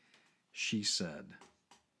 She said,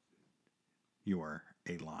 "You're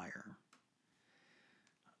a liar."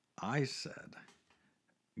 I said,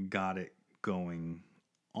 "Got it going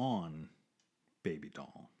on, baby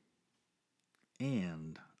doll.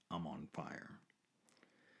 And I'm on fire."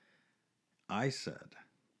 I said,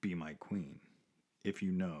 "Be my queen. If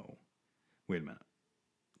you know." Wait a minute.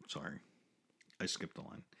 Sorry. I skipped a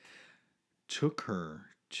line. Took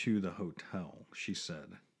her to the hotel. She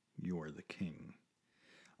said, "You're the king."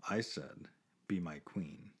 I said, "Be my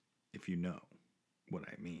queen. If you know what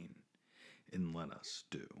I mean. And let us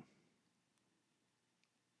do."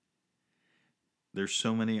 There's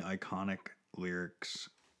so many iconic lyrics.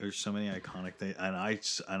 There's so many iconic things,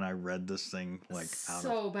 and I read this thing like out of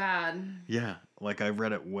So bad. yeah, like I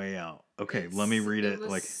read it way out. Okay, let me read it. It was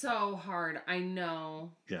Like so hard. I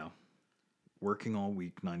know. yeah, working all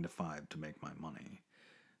week 9 to 5 to make my money,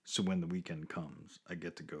 so when the weekend comes, I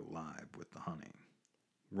get to go live with the honey.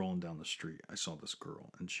 Rolling down the street, I saw this girl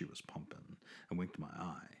and she was pumping. I winked my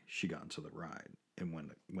eye. She got into the ride and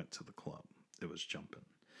went to the club. It was jumping.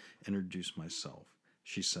 Introduced myself.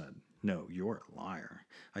 She said, "No, you're a liar."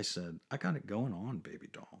 I said, "I got it going on, baby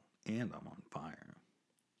doll, and I'm on fire."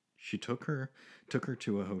 She took her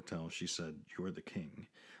to a hotel. She said, "You're the king."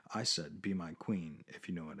 I said, "Be my queen, if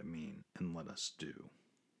you know what I mean, and let us do."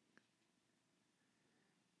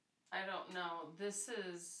 I don't know. This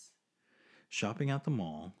is. Shopping at the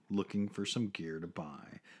mall, looking for some gear to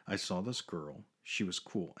buy, I saw this girl. She was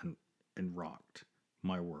cool and rocked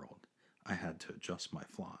my world. I had to adjust my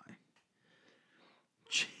fly.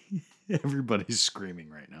 Everybody's screaming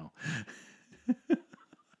right now.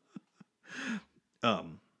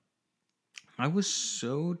 I was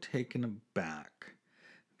so taken aback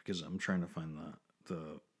because I'm trying to find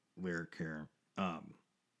the lyric here.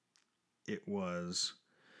 It was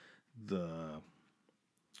the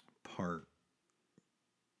part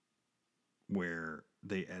where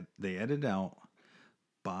they edit out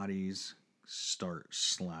bodies start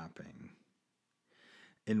slapping.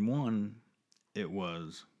 In one, it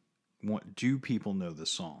was, what do people know the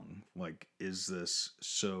song? Like, is this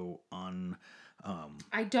so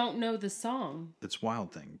I don't know the song. it's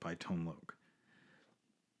Wild Thing by Tone Loc.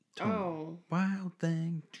 Oh. Wild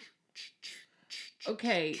Thing.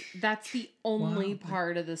 Okay, that's the only Wild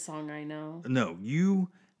part of the song I know. No, you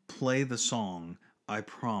play the song, I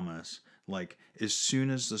promise. Like, as soon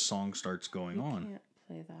as the song starts going You on, can't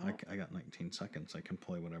play that. I got 19 seconds. I can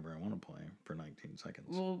play whatever I want to play for 19 seconds.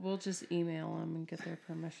 We'll just email them and get their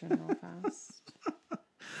permission real fast.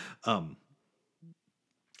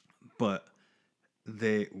 But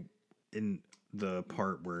they, in the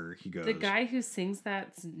part where he goes, The guy who sings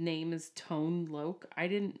that's name is Tone Loc. I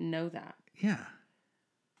didn't know that. yeah,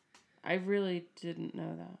 I really didn't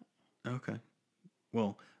know that. okay.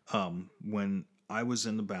 Well, when I was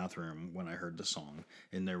in the bathroom when I heard the song,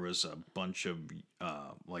 and there was a bunch of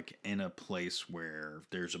like in a place where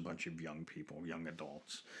there's a bunch of young people, young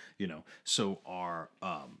adults, so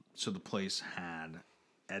the place had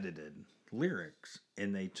edited lyrics,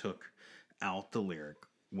 and they took out the lyric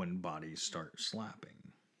 "when bodies start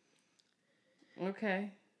slapping,"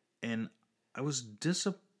 Okay. and I was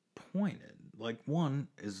disappointed. Like, one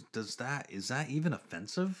is is that even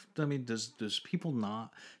offensive? I mean, does people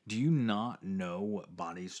not, do you not know what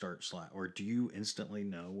bodies start slap, or do you instantly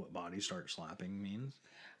know what bodies start slapping means?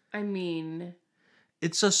 I mean,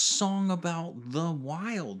 It's a song about the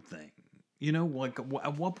Wild Thing. Like,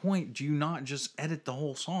 at what point do you not just edit the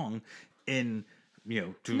whole song and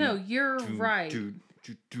no, you're right. Do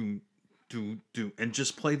and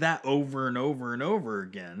just play that over and over and over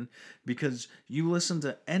again, because you listen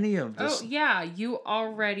to any of this. Oh, yeah, you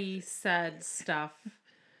already said stuff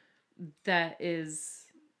that is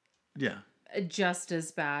Yeah. just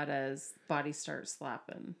as bad as Body Start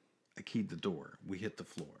Slapping. I keyed the door. We hit the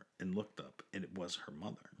floor and looked up, and it was her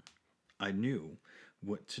mother. I knew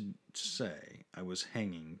what to say. I was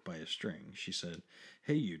hanging by a string. She said,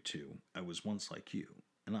 "Hey, you two, I was once like you,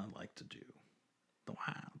 and I like to do the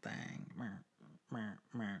wild thing."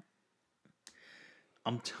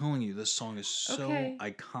 I'm telling you, this song is so Okay.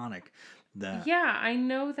 iconic that Yeah, I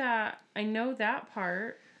know that. I know that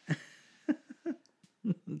part.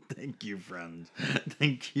 thank you, friends.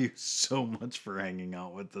 Thank you so much for hanging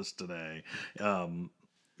out with us today.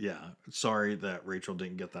 Yeah. Sorry that Rachel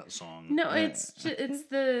didn't get that song. No, it's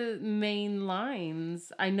the main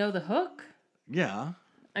lines. I know the hook. Yeah.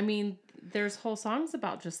 I mean, there's whole songs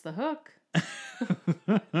about just the hook.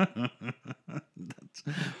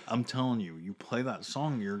 I'm telling you, you play that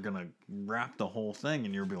song, you're gonna rap the whole thing,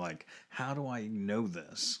 and you'll be like, "How do I know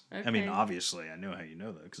this?" I mean, Okay. obviously, I know how you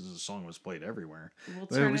know that because the song was played everywhere. We'll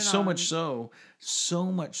But it turn was it so on.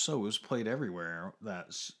 much so it was played everywhere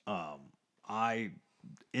that I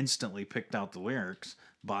instantly picked out the lyrics.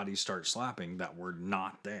 Bodies start slapping that were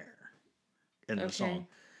not there in the Okay. song.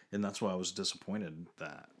 And that's why I was disappointed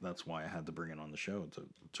that's why I had to bring it on the show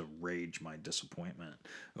to rage my disappointment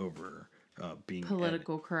over being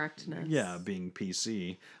Political correctness. being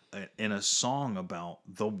PC in a song about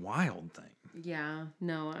the wild thing. Yeah.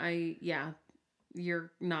 No,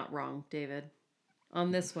 you're not wrong, David.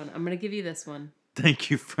 On this one, I'm going to give you this one. Thank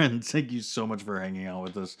you, friends. Thank you so much for hanging out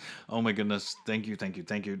with us. Oh my goodness. Thank you.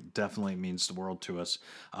 Definitely means the world to us.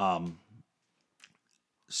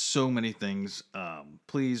 So many things.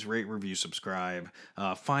 Please rate, review, subscribe.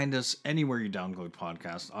 Find us anywhere you download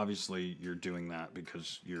podcasts. Obviously, you're doing that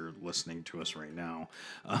because you're listening to us right now.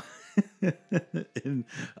 And,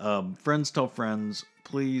 friends tell friends.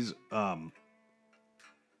 Please.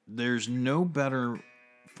 There's no better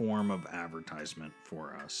form of advertisement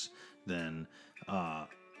for us than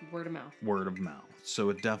Word of mouth. word of mouth. So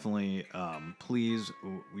it definitely, please,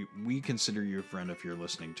 we consider you a friend if you're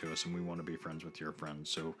listening to us, and we want to be friends with your friends.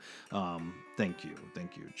 So, thank you.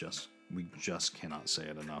 We just cannot say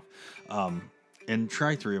it enough. And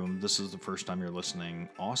try 3 of them. This is the first time you're listening.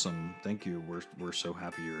 Awesome. Thank you. We're so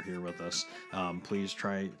happy you're here with us. Please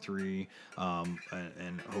try 3.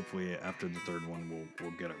 And hopefully after the 3rd one,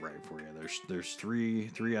 we'll get it right for you. There's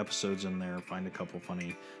three episodes in there. Find a couple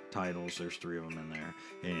funny titles. There's 3 of them in there.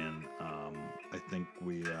 And, I think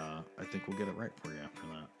we'll get it right for you after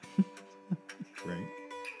that. Right?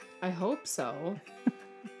 I hope so.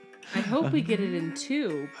 I hope we get it in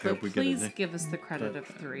 2, but please give us the credit of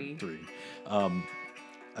 3. 3.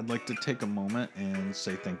 I'd like to take a moment and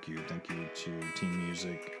say thank you. Thank you to Team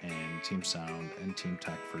Music and Team Sound and Team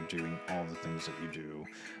Tech for doing all the things that you do,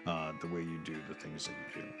 the way you do the things that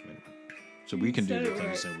you do. So we can do the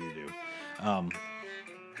things that we do.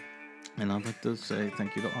 And I'd like to say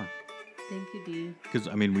thank you to R. Thank you, D. Because,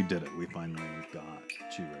 I mean, we did it. We finally got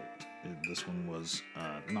to it. This one was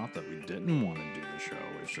not that we didn't want to do the show.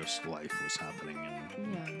 It's just life was happening.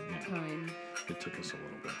 And Time. It took us a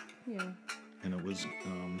little bit. Yeah. And it was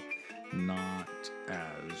not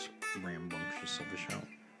as rambunctious of a show.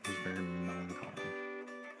 It was very melancholy.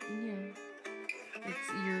 Yeah.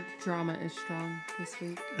 Your drama is strong this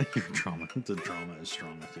week. The drama is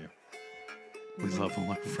strong with you. We love all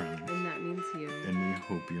our friends. And that means you. And we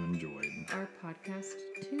hope you enjoyed our podcast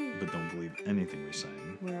too. But don't believe anything we say.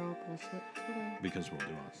 We're all bullshit today. Because we'll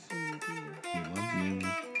do us. And you do. We love you.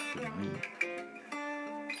 Good night.